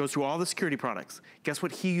goes through all the security products. Guess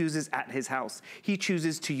what he uses at his house? He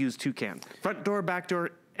chooses to use Toucan. Front door, back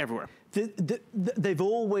door, everywhere. They've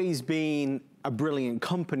always been a brilliant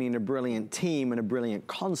company and a brilliant team and a brilliant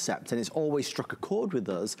concept, and it's always struck a chord with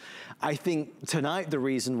us. I think tonight the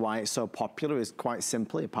reason why it's so popular is quite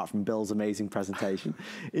simply, apart from Bill's amazing presentation,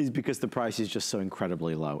 is because the price is just so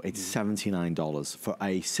incredibly low. It's $79 for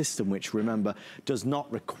a system which, remember, does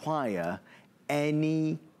not require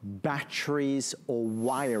any batteries or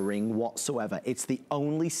wiring whatsoever. It's the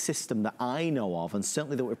only system that I know of, and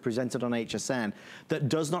certainly that we've presented on HSN, that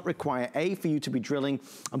does not require for you to be drilling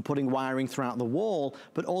and putting wiring throughout the wall,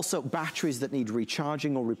 but also batteries that need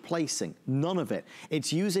recharging or replacing. None of it.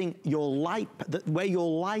 It's using your light, where your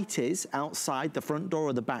light is outside the front door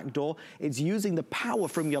or the back door, it's using the power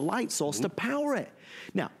from your light source to power it.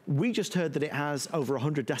 Now, we just heard that it has over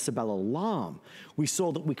 100 decibel alarm. We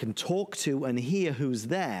saw that we can talk to and hear who's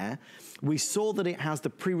there. We saw that it has the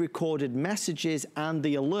pre-recorded messages and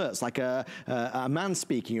the alerts, like a man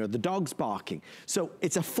speaking or the dog's barking. So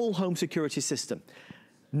it's a full home security system.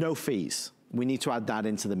 No fees. We need to add that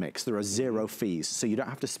into the mix. There are 0 fees, so you don't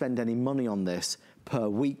have to spend any money on this per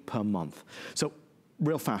week, per month. So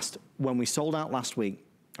real fast, when we sold out last week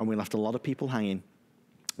and we left a lot of people hanging,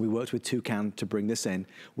 we worked with Toucan to bring this in.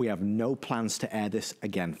 We have no plans to air this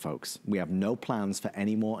again, folks. We have no plans for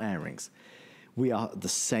any more airings. We are the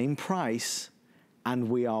same price, and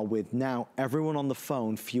we are with now everyone on the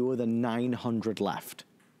phone, fewer than 900 left.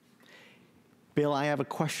 Bill, I have a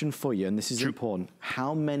question for you, and this is important.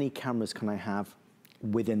 How many cameras can I have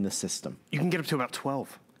within the system? You can get up to about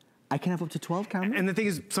 12. I can have up to 12 cameras? And the thing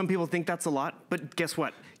is, some people think that's a lot, but guess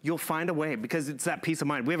what? You'll find a way, because it's that peace of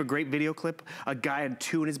mind. We have a great video clip. A guy had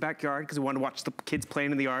 2 in his backyard because he wanted to watch the kids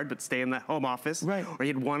playing in the yard but stay in the home office. Right. Or he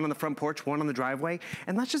had 1 on the front porch, 1 on the driveway.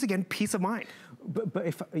 And that's just, again, peace of mind. But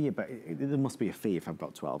there must be a fee if I've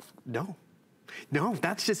got 12. No,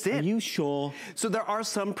 that's just it. Are you sure? So there are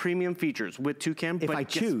some premium features with Toucan. If I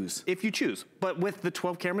choose? If you choose. But with the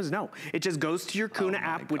 12 cameras, no. It just goes to your Kuna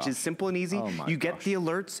app, which is simple and easy. You get the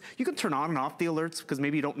alerts. You can turn on and off the alerts because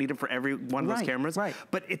maybe you don't need them for every one of those cameras.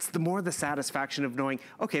 But it's the more the satisfaction of knowing,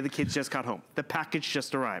 okay, the kids just got home. The package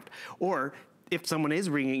just arrived. Or if someone is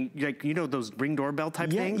ringing, like, you know, those ring doorbell type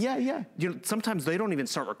things? Yeah. You know, sometimes they don't even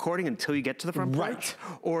start recording until you get to the front porch.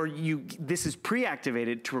 Or this is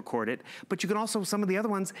pre-activated to record it, but you can also, some of the other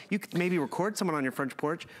ones, you could maybe record someone on your front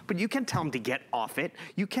porch, but you can't tell them to get off it.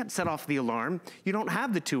 You can't set off the alarm. You don't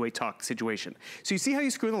have the two-way talk situation. So you see how you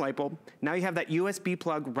screw in the light bulb? Now you have that USB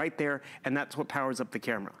plug right there, and that's what powers up the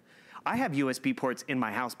camera. I have USB ports in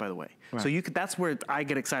my house, by the way. Right. So that's where I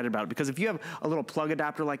get excited about it, because if you have a little plug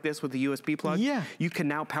adapter like this with a USB plug, you can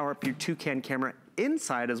now power up your Toucan camera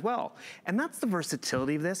inside as well. And that's the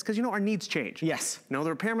versatility of this, because you know, our needs change. Yes. You know, the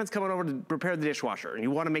repairman's coming over to repair the dishwasher, and you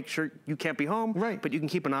want to make sure you can't be home, but you can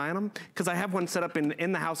keep an eye on them. Because I have one set up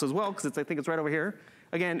in the house as well, because I think it's right over here.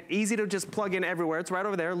 Again, easy to just plug in everywhere. It's right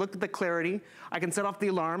over there. Look at the clarity. I can set off the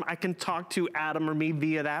alarm. I can talk to Adam or me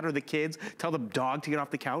via that, or the kids, tell the dog to get off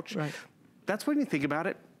the couch. Right. That's when you think about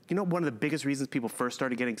it. You know, one of the biggest reasons people first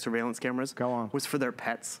started getting surveillance cameras was for their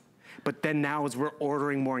pets. But then now, as we're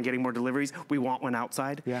ordering more and getting more deliveries, we want one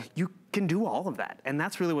outside. Yeah. You can do all of that, and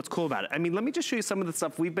that's really what's cool about it. I mean, let me just show you some of the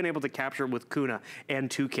stuff we've been able to capture with Kuna and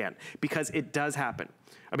Toucan, because it does happen.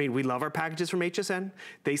 I mean, we love our packages from HSN.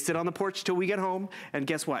 They sit on the porch till we get home, and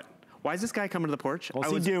guess what? Why is this guy coming to the porch? What's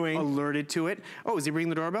he doing? Alerted to it. Oh, is he ringing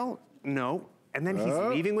the doorbell? No. And then he's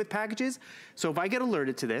leaving with packages. So if I get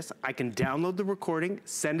alerted to this, I can download the recording,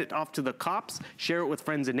 send it off to the cops, share it with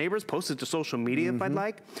friends and neighbors, post it to social media if I'd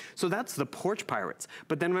like. So that's the porch pirates.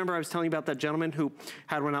 But then remember, I was telling you about that gentleman who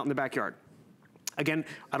had one out in the backyard. Again,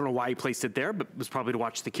 I don't know why he placed it there, but it was probably to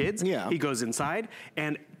watch the kids. Yeah. He goes inside,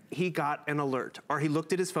 and he got an alert, or he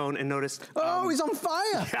looked at his phone and noticed. Oh, he's on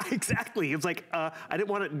fire. Yeah, exactly. He was like, I didn't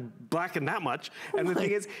want it blackened that much. And the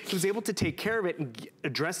thing is, he was able to take care of it and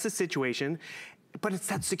address the situation. But it's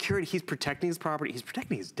that security. He's protecting his property. He's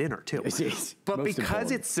protecting his dinner, too. But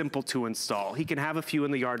because it's simple to install, he can have a few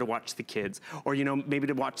in the yard to watch the kids, or, you know, maybe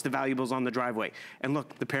to watch the valuables on the driveway. And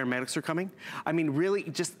look, the paramedics are coming. I mean, really,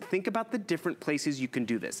 just think about the different places you can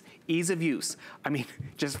do this. Ease of use. I mean,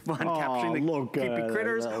 just fun capturing the creepy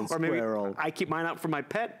critters. Or maybe I keep mine out for my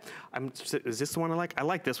pet. Is this the one I like? I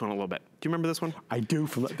like this one a little bit. Do you remember this one? I do.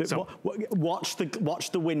 So, watch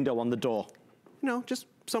the window on the door. No, just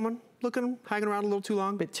someone looking, hanging around a little too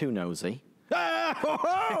long. Bit too nosy.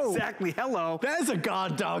 Exactly, hello. There's a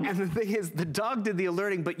guard dog. And the thing is, the dog did the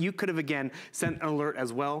alerting, but you could have, again, sent an alert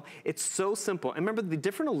as well. It's so simple. And remember, the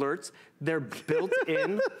different alerts, they're built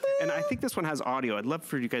in. And I think this one has audio. I'd love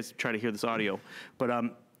for you guys to try to hear this audio.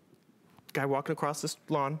 But guy walking across this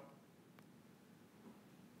lawn.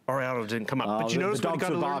 Audio didn't come up. But you notice what he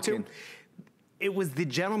got alerted to? It was the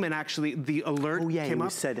gentleman, actually, the alert came up.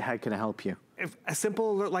 He said, how can I help you? If a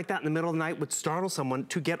simple alert like that in the middle of the night would startle someone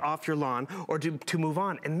to get off your lawn or to move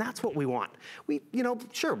on. And that's what we want. We, you know,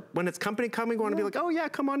 sure, when it's company coming, we want to be like, oh yeah,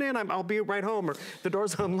 come on in, I'll be right home, or the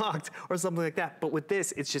door's unlocked, or something like that. But with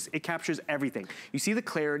this, it's just, it captures everything. You see the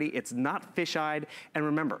clarity, it's not fish-eyed. And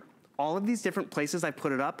remember, all of these different places I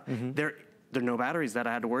put it up, there are no batteries that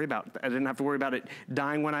I had to worry about. I didn't have to worry about it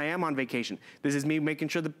dying when I am on vacation. This is me making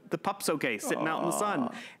sure the pup's okay, sitting out in the sun.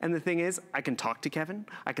 And the thing is, I can talk to Kevin.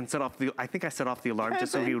 I can set off I think I set off the alarm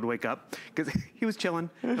just so he would wake up, because he was chilling,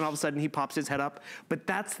 and all of a sudden he pops his head up. But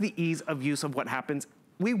that's the ease of use of what happens.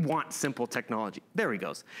 We want simple technology. There he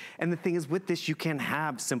goes. And the thing is, with this, you can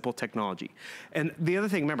have simple technology. And the other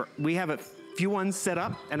thing, remember, we have a few ones set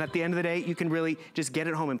up, and at the end of the day, you can really just get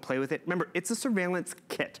it home and play with it. Remember, it's a surveillance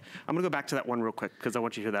kit. I'm gonna go back to that one real quick, because I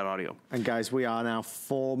want you to hear that audio. And guys, we are now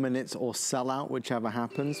 4 minutes or sell out, whichever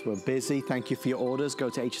happens. We're busy. Thank you for your orders.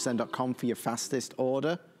 Go to hsn.com for your fastest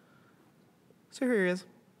order. So here he is.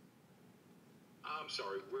 I'm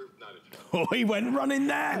sorry, we're not interested. Oh, he went running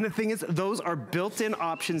there. And the thing is, those are built-in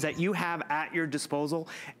options that you have at your disposal.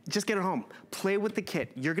 Just get it home. Play with the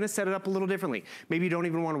kit. You're gonna set it up a little differently. Maybe you don't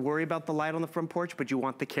even wanna worry about the light on the front porch, but you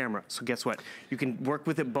want the camera. So guess what? You can work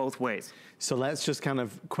with it both ways. So let's just kind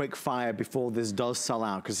of quick fire before this does sell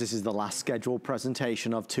out, because this is the last scheduled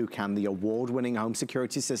presentation of Toucan, the award-winning home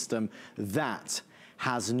security system that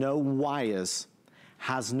has no wires,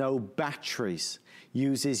 has no batteries,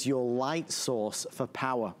 uses your light source for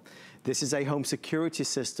power. This is a home security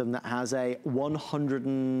system that has a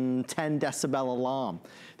 110 decibel alarm.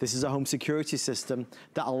 This is a home security system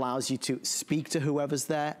that allows you to speak to whoever's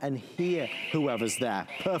there and hear whoever's there.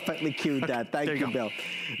 Perfectly cued there. Thank you, Bill.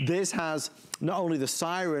 This has not only the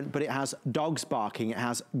siren, but it has dogs barking, it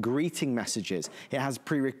has greeting messages, it has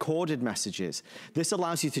pre-recorded messages. This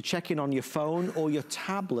allows you to check in on your phone or your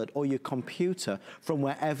tablet or your computer from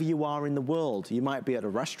wherever you are in the world. You might be at a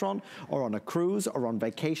restaurant or on a cruise or on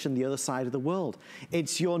vacation the other side of the world.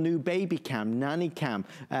 It's your new baby cam, nanny cam,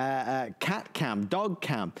 cat cam, dog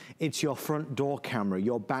cam. It's your front door camera,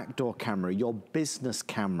 your back door camera, your business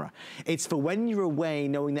camera. It's for when you're away,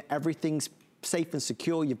 knowing that everything's safe and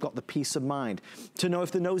secure, you've got the peace of mind. To know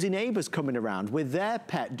if the nosy neighbor's coming around with their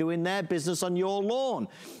pet, doing their business on your lawn.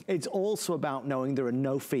 It's also about knowing there are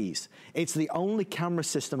no fees. It's the only camera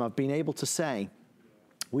system I've been able to say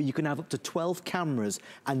where you can have up to 12 cameras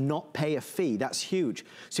and not pay a fee. That's huge.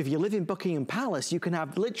 So if you live in Buckingham Palace, you can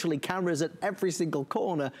have literally cameras at every single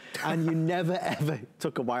corner, and you never ever,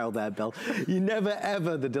 took a while there, Bill, you never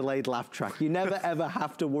ever, the delayed laugh track, you never ever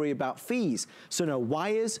have to worry about fees. So no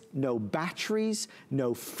wires, no batteries,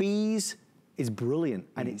 no fees. Is brilliant,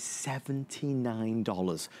 and it's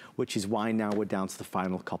 $79, which is why now we're down to the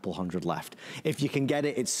final couple hundred left. If you can get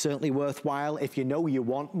it, it's certainly worthwhile. If you know you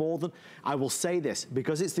want more than, I will say this,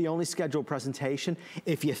 because it's the only scheduled presentation,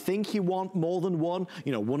 if you think you want more than one,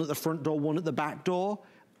 you know, one at the front door, one at the back door,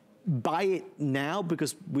 buy it now,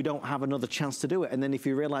 because we don't have another chance to do it. And then if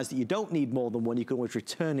you realize that you don't need more than one, you can always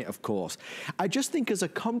return it, of course. I just think as a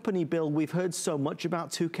company, Bill, we've heard so much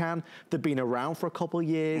about Toucan. They've been around for a couple of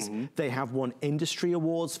years. They have won industry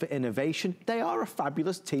awards for innovation. They are a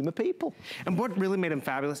fabulous team of people. And what really made them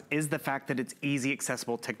fabulous is the fact that it's easy,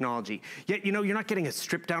 accessible technology. Yet, you know, you're not getting a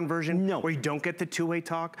stripped down version where you don't get the two-way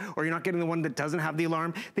talk, or you're not getting the one that doesn't have the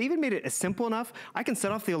alarm. They even made it as simple enough. I can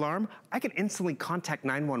set off the alarm. I can instantly contact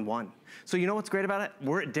 911. So you know what's great about it?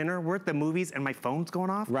 We're at dinner, we're at the movies, and my phone's going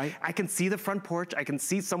off. Right. I can see the front porch. I can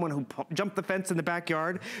see someone who jumped the fence in the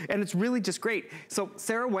backyard, and it's really just great. So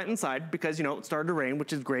Sarah went inside because, you know, it started to rain,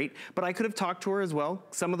 which is great, but I could have talked to her as well.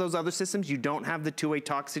 Some of those other systems, you don't have the two-way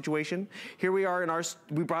talk situation. Here we are in ours,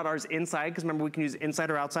 we brought ours inside, because remember, we can use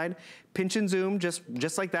inside or outside. Pinch and zoom,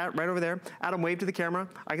 just like that, right over there. Adam, wave to the camera.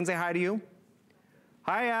 I can say hi to you.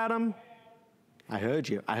 Hi, Adam. I heard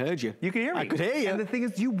you. I heard you. You can hear me. I could hear you. And the thing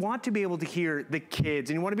is, you want to be able to hear the kids,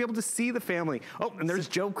 and you want to be able to see the family. Oh, and there's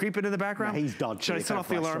Joe creeping in the background. Yeah, he's dodgy. Should I set off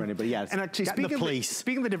the alarm? Anybody, yes. And actually,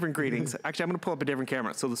 speaking of the different greetings, actually, I'm going to pull up a different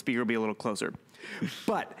camera so the speaker will be a little closer.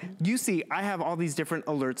 But you see, I have all these different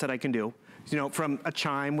alerts that I can do. You know, from a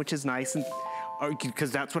chime, which is nice, and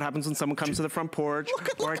because that's what happens when someone comes to the front porch.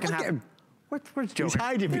 Or I can have. Where's Joe? He's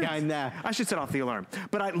hiding behind there. I should set off the alarm.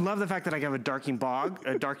 But I love the fact that I have a barking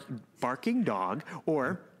dog,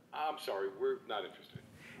 or. I'm sorry, we're not interested.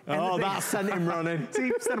 Oh, that sent him running.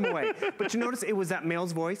 See, sent him away. But you notice it was that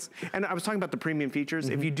male's voice. And I was talking about the premium features.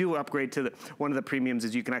 If you do upgrade to one of the premiums,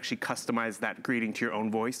 is you can actually customize that greeting to your own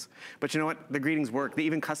voice. But you know what? The greetings work. They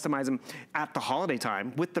even customize them at the holiday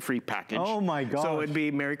time with the free package. Oh my God. So it'd be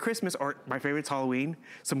Merry Christmas, or my favorite's Halloween,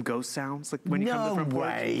 some ghost sounds, like when you come to the front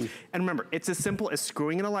porch. And remember, it's as simple as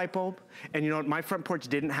screwing in a light bulb. And you know what? My front porch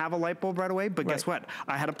didn't have a light bulb right away, but guess what?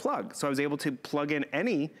 I had a plug. So I was able to plug in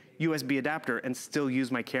any USB adapter and still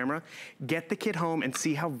use my camera. Get the kit home and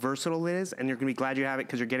see how versatile it is, and you're gonna be glad you have it,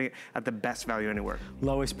 because you're getting it at the best value anywhere.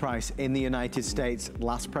 Lowest price in the United States.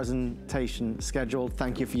 Last presentation scheduled.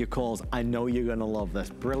 Thank you for your calls. I know you're gonna love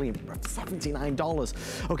this. Brilliant,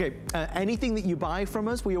 $79. Okay, anything that you buy from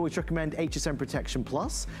us, we always recommend HSN Protection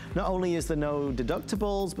Plus. Not only is there no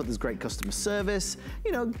deductibles, but there's great customer service.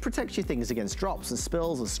 You know, protects your things against drops and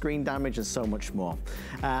spills and screen damage and so much more.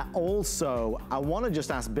 Also, I wanna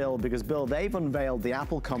just ask Bill, because Bill, they've unveiled, the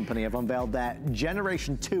Apple company have unveiled their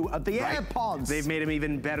Generation 2 of the AirPods. They've made them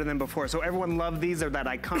even better than before. So everyone loved these. They're that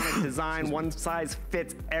iconic design. One size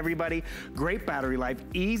fits everybody. Great battery life,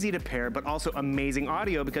 easy to pair, but also amazing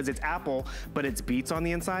audio, because it's Apple, but it's Beats on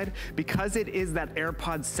the inside. Because it is that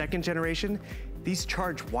AirPods second generation, these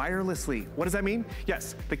charge wirelessly. What does that mean?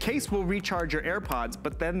 Yes, the case will recharge your AirPods,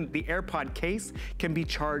 but then the AirPod case can be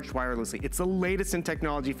charged wirelessly. It's the latest in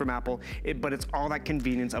technology from Apple, but it's all that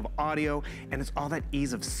convenience of audio, and it's all that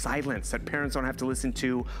ease of silence that parents don't have to listen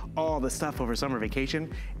to all the stuff over summer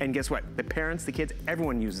vacation. And guess what? The parents, the kids,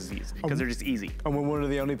 everyone uses these because they're just easy. And we're one of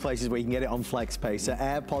the only places where you can get it on FlexPay. So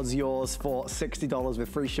AirPods yours for $60 with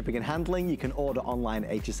free shipping and handling. You can order online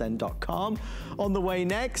at hsn.com. On the way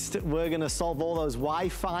next, we're gonna solve all those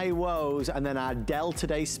Wi-Fi woes, and then our Dell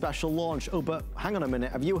Today special launch. Oh, but hang on a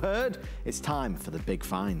minute, have you heard? It's time for the big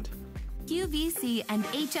find. QVC and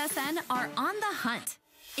HSN are on the hunt.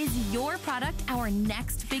 Is your product our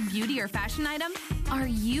next big beauty or fashion item? Are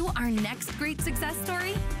you our next great success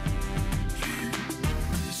story?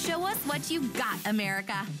 Show us what you got,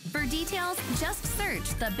 America. For details, just search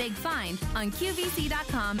The Big Find on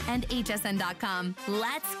QVC.com and HSN.com.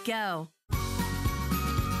 Let's go.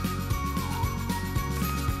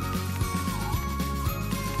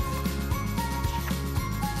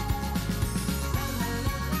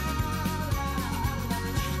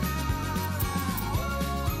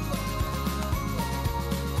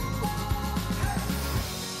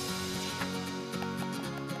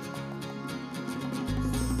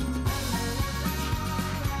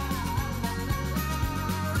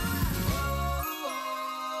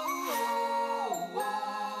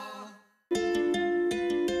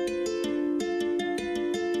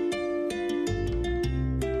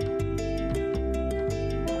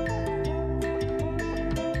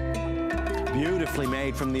 Beautifully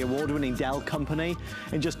made from the award-winning Dell company.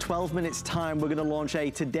 In just 12 minutes time, we're gonna launch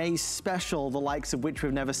a today's special, the likes of which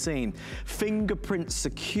we've never seen. Fingerprint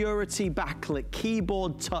security, backlit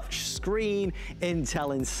keyboard, touch screen,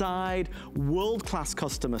 Intel inside, world-class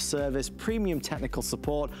customer service, premium technical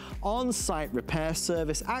support, on-site repair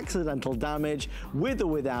service, accidental damage, with or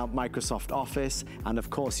without Microsoft Office, and of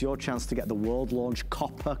course, your chance to get the world launch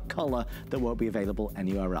copper color that won't be available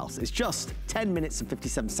anywhere else. It's just 10 minutes and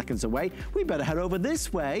 57 seconds away. We better head over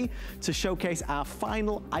this way to showcase our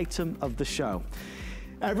final item of the show.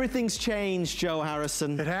 Everything's changed, Joe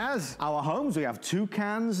Harrison. It has. Our homes, we have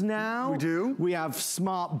toucans now. We do. We have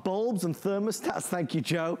smart bulbs and thermostats. Thank you,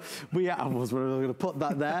 Joe. I was going to put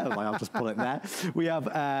that there. I'll just put it there. We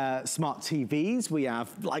have smart TVs. We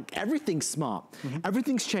have, like, everything's smart.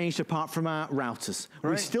 Everything's changed apart from our routers.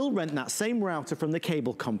 Right. We still rent that same router from the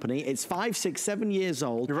cable company. It's 5, 6, 7 years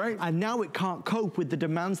old. You're right. And now it can't cope with the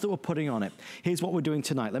demands that we're putting on it. Here's what we're doing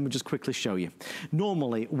tonight. Let me just quickly show you.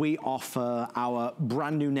 Normally, we offer our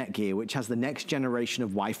brand new Netgear, which has the next generation of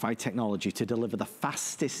Wi-Fi technology to deliver the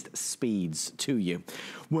fastest speeds to you.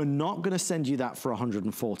 We're not going to send you that for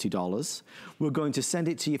 $140. We're going to send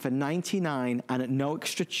it to you for $99, and at no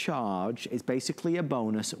extra charge. It's basically a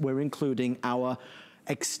bonus. We're including our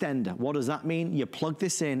extender. What does that mean? You plug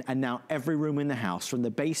this in, and now every room in the house, from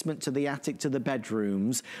the basement to the attic to the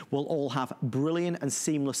bedrooms, will all have brilliant and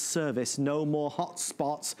seamless service. No more hot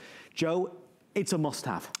spots. Joe, it's a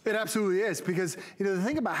must-have. It absolutely is, because the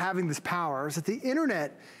thing about having this power is that the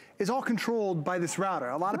internet is all controlled by this router.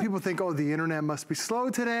 A lot of people think, oh, the internet must be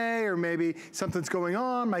slow today, or maybe something's going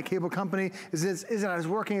on. My cable company isn't as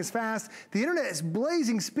working as fast. The internet is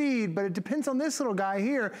blazing speed, but it depends on this little guy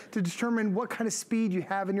here to determine what kind of speed you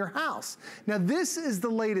have in your house. Now, this is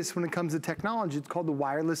the latest when it comes to technology. It's called the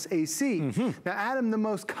wireless AC. Now, Adam, the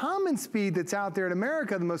most common speed that's out there in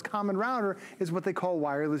America, the most common router, is what they call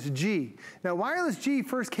wireless G. Now, wireless G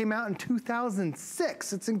first came out in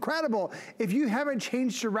 2006. It's incredible. If you haven't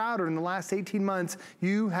changed your router in the last 18 months,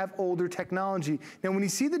 you have older technology. Now, when you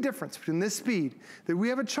see the difference between this speed, that we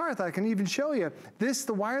have a chart that I can even show you.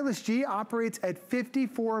 The wireless G operates at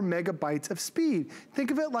 54 megabytes of speed.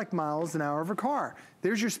 Think of it like miles an hour of a car.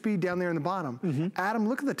 There's your speed down there in the bottom. Adam,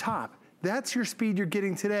 look at the top. That's your speed you're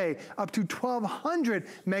getting today, up to 1,200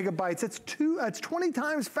 megabytes. That's 20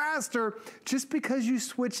 times faster just because you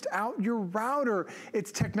switched out your router.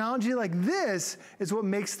 It's technology like this is what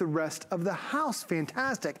makes the rest of the house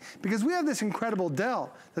fantastic, because we have this incredible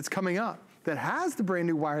Dell that's coming up that has the brand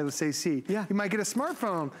new wireless AC. Yeah. You might get a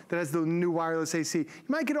smartphone that has the new wireless AC. You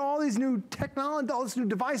might get all these new technology, all these new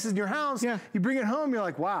devices in your house. Yeah. You bring it home, you're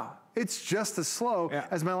like, wow, it's just as slow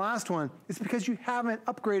as my last one. It's because you haven't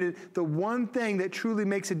upgraded the one thing that truly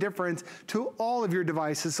makes a difference to all of your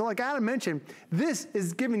devices. So like Adam mentioned, this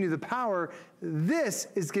is giving you the power. This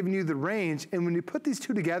is giving you the range. And when you put these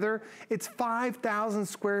two together, it's 5,000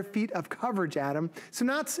 square feet of coverage, Adam. So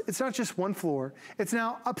now it's not just one floor. It's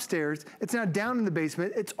now upstairs. It's now down in the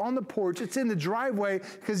basement. It's on the porch. It's in the driveway,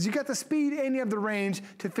 because you got the speed and you have the range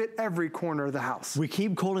to fit every corner of the house. We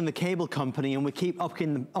keep calling the cable company, and we keep up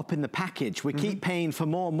in the package. We keep paying for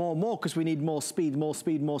more, because we need more speed, more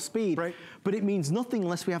speed, more speed. Right. But it means nothing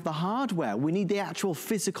unless we have the hardware. We need the actual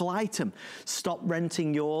physical item. Stop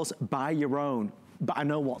renting yours, buy your own. But I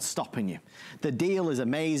know what's stopping you. The deal is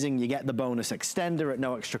amazing. You get the bonus extender at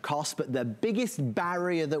no extra cost, but the biggest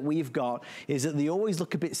barrier that we've got is that they always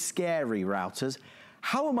look a bit scary, routers.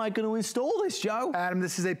 How am I going to install this, Joe? Adam,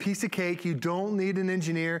 this is a piece of cake. You don't need an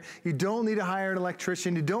engineer. You don't need to hire an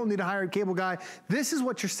electrician. You don't need to hire a cable guy. This is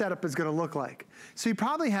what your setup is going to look like. So you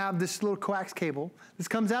probably have this little coax cable. This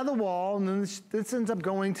comes out of the wall, and then this ends up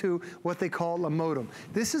going to what they call a modem.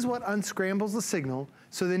 This is what unscrambles the signal,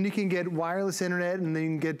 so then you can get wireless internet, and then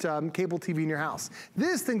you can get cable TV in your house.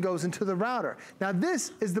 This then goes into the router. Now,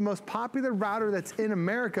 this is the most popular router that's in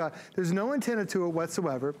America. There's no antenna to it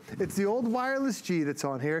whatsoever. It's the old wireless G that's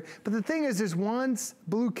on here. But the thing is, there's one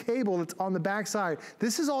blue cable that's on the backside.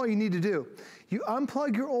 This is all you need to do. You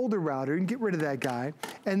unplug your older router and get rid of that guy.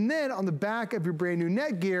 And then on the back of your brand new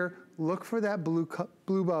Netgear, look for that blue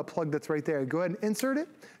plug that's right there. Go ahead and insert it,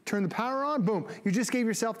 turn the power on, boom. You just gave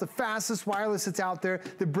yourself the fastest wireless that's out there,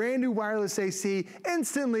 the brand new wireless AC.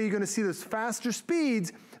 Instantly, you're gonna see those faster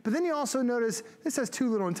speeds. But then you also notice this has two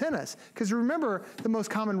little antennas. Because remember, the most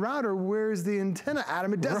common router, where's the antenna,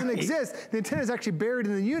 Adam? It doesn't exist. The antenna is actually buried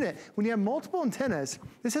in the unit. When you have multiple antennas,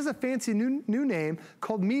 this has a fancy new name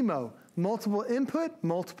called MIMO. Multiple input,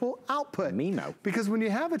 multiple output. MIMO. Because when you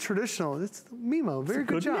have a traditional, it's MIMO, very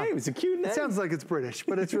good job. Name. It's a cute name. It sounds like it's British,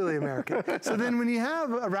 but it's really American. So then when you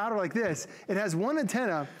have a router like this, it has one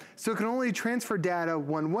antenna, so it can only transfer data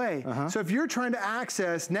one way. So if you're trying to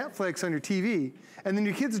access Netflix on your TV, and then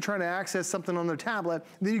your kids are trying to access something on their tablet,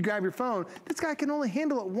 then you grab your phone, this guy can only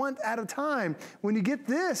handle it one at a time. When you get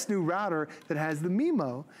this new router that has the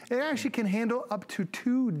MIMO, it actually can handle up to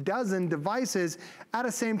 24 devices at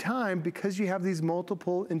the same time because you have these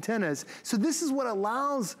multiple antennas. So this is what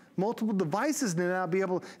allows multiple devices to now be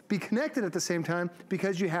able to be connected at the same time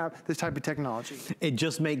because you have this type of technology. It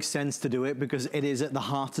just makes sense to do it because it is at the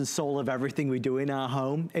heart and soul of everything we do in our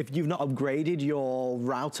home. If you've not upgraded your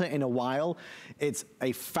router in a while, it's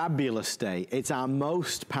a fabulous day. It's our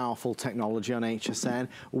most powerful technology on HSN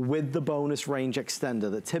with the bonus range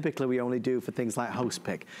extender that typically we only do for things like host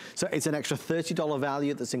pick. So it's an extra $30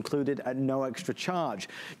 value that's included at no extra charge.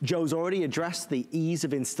 Joe's already addressed the ease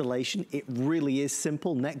of installation. It really is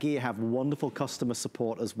simple. Netgear have wonderful customer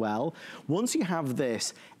support as well. Once you have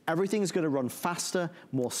this, everything's going to run faster,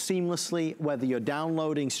 more seamlessly, whether you're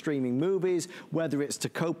downloading, streaming movies, whether it's to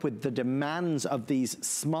cope with the demands of these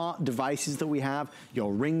smart devices that we have,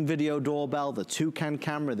 your Ring video doorbell, the Toucan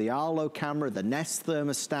camera, the Arlo camera, the Nest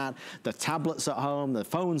thermostat, the tablets at home, the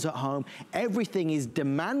phones at home. Everything is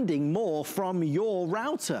demanding more from your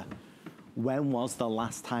router. When was the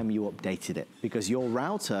last time you updated it? Because your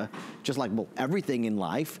router, just like everything in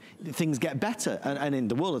life, things get better. And in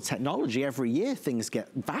the world of technology, every year things get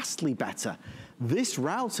vastly better. This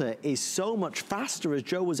router is so much faster, as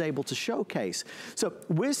Joe was able to showcase. So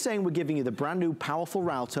we're saying we're giving you the brand new powerful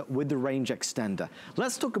router with the range extender.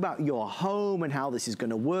 Let's talk about your home and how this is going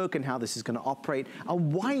to work and how this is going to operate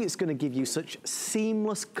and why it's going to give you such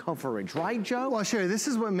seamless coverage, right, Joe? Well, I'll show you. This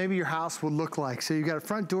is what maybe your house would look like. So you've got a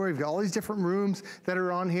front door, you've got all these different rooms that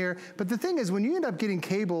are on here. But the thing is, when you end up getting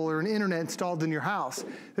cable or an internet installed in your house,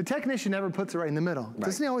 the technician never puts it right in the middle. Right.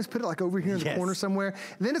 Doesn't he always put it like over here in the corner somewhere?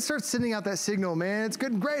 And then it starts sending out that signal, man, it's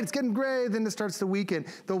getting great, it's getting great. Then it starts to weaken.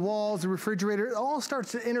 The walls, the refrigerator, it all starts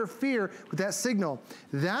to interfere with that signal.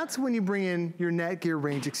 That's when you bring in your Netgear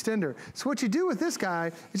range extender. So what you do with this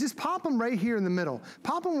guy is just pop them right here in the middle.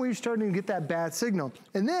 Pop them where you're starting to get that bad signal.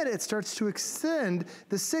 And then it starts to extend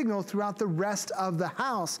the signal throughout the rest of the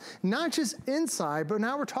house. Not just inside, but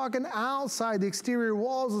now we're talking outside the exterior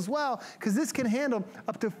walls as well, because this can handle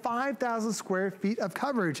up to 5,000 square feet of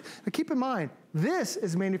coverage. Now keep in mind, this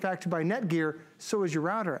is manufactured by Netgear, so is your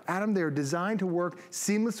router. Adam, they're designed to work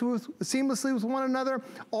seamlessly with one another.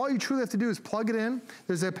 All you truly have to do is plug it in.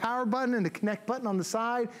 There's a power button and a connect button on the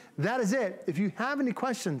side. That is it. If you have any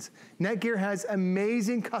questions, Netgear has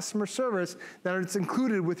amazing customer service that is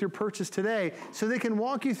included with your purchase today, so they can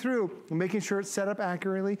walk you through making sure it's set up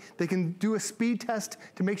accurately. They can do a speed test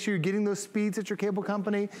to make sure you're getting those speeds that your cable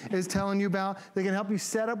company is telling you about. They can help you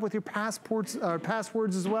set up with your passwords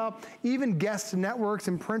as well, even guest networks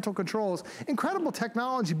and parental controls. Incredible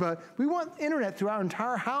technology, but we want internet through our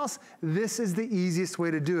entire house. This is the easiest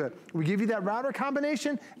way to do it. We give you that router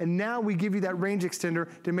combination, and now we give you that range extender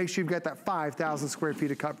to make sure you've got that 5,000 square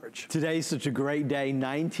feet of coverage. Today's such a great day.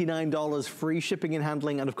 $99, free shipping and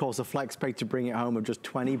handling, and of course a flex pay to bring it home of just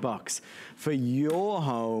 20 bucks. For your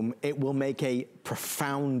home, it will make a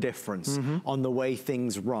profound difference on the way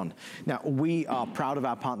things run. Now, we are proud of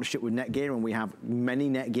our partnership with Netgear, and we have many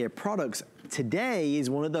Netgear products. Today is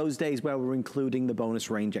one of those days where we're including the bonus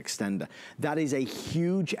range extender. That is a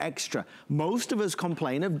huge extra. Most of us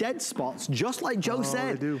complain of dead spots, just like Joe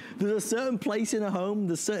said. There's a certain place in a home,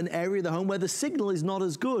 there's a certain area of the home where the signal is not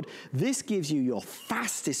as good. This gives you your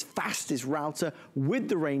fastest router with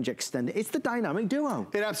the range extender. It's the dynamic duo.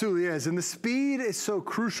 It absolutely is, and the speed is so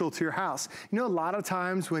crucial to your house. You know, a lot of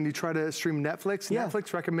times when you try to stream Netflix,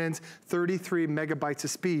 Netflix recommends 33 megabytes of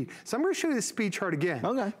speed. So I'm gonna show you the speed chart again.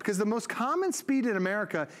 Okay. Because the most common speed in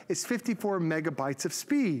America is 54 megabytes of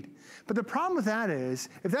speed. But the problem with that is,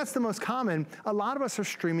 if that's the most common, a lot of us are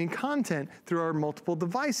streaming content through our multiple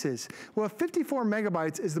devices. Well, 54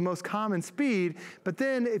 megabytes is the most common speed, but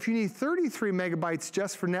then if you need 33 megabytes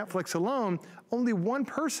just for Netflix alone, only one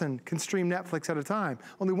person can stream Netflix at a time.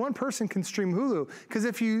 Only one person can stream Hulu, because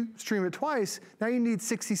if you stream it twice, now you need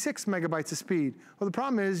 66 megabytes of speed. Well, the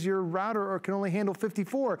problem is your router can only handle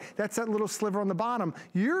 54. That's that little sliver on the bottom.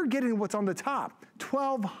 You're getting what's on the top,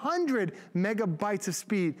 1,200 megabytes of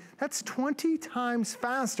speed. That's 20 times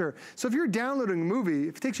faster. So if you're downloading a movie,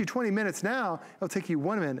 if it takes you 20 minutes now, it'll take you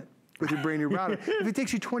 1 minute with your brand new router. If it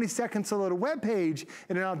takes you 20 seconds to load a web page,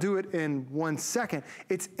 and then I'll do it in 1 second.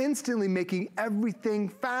 It's instantly making everything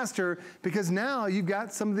faster, because now you've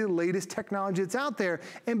got some of the latest technology that's out there.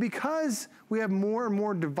 And because we have more and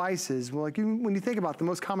more devices, well, like when you think about the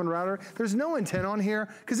most common router, there's no antenna on here,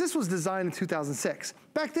 because this was designed in 2006.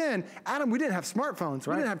 Back then, Adam, we didn't have smartphones,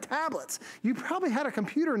 we didn't have tablets. You probably had a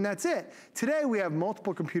computer and that's it. Today we have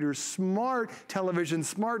multiple computers, smart televisions,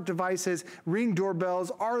 smart devices, Ring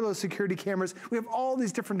doorbells, Arlo security cameras. We have all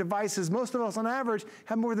these different devices. Most of us on average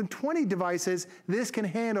have more than 20 devices this can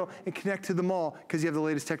handle and connect to them all, because you have the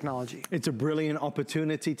latest technology. It's a brilliant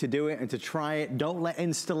opportunity to do it and to try it. Don't let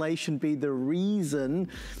installation be the reason,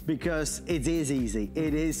 because it is easy,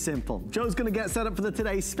 it is simple. Joe's gonna get set up for the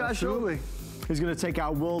today's special. Absolutely. He's gonna take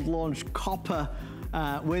our world launch copper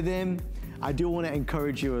with him. I do want to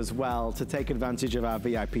encourage you as well to take advantage of our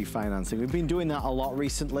VIP financing. We've been doing that a lot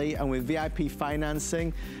recently, and with VIP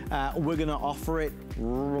financing, we're gonna offer it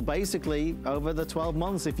basically over the 12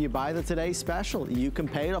 months. If you buy the Today Special, you can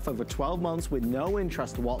pay it off over 12 months with no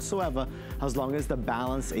interest whatsoever, as long as the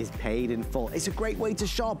balance is paid in full. It's a great way to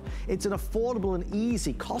shop. It's an affordable and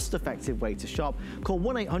easy, cost-effective way to shop. Call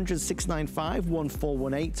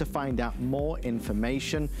 1-800-695-1418 to find out more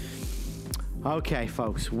information. Okay,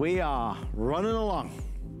 folks, we are running along.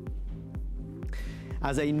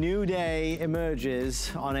 As a new day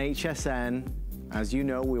emerges on HSN, as you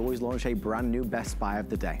know, we always launch a brand new Best Buy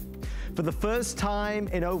of the Day. For the first time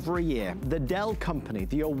in over a year, the Dell Company,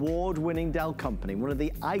 the award-winning Dell Company, one of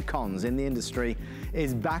the icons in the industry,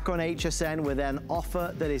 is back on HSN with an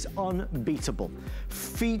offer that is unbeatable.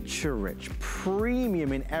 Feature-rich,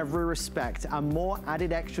 premium in every respect, and more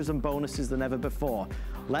added extras and bonuses than ever before.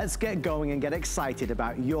 Let's get going and get excited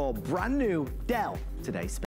about your brand new Dell Today Special.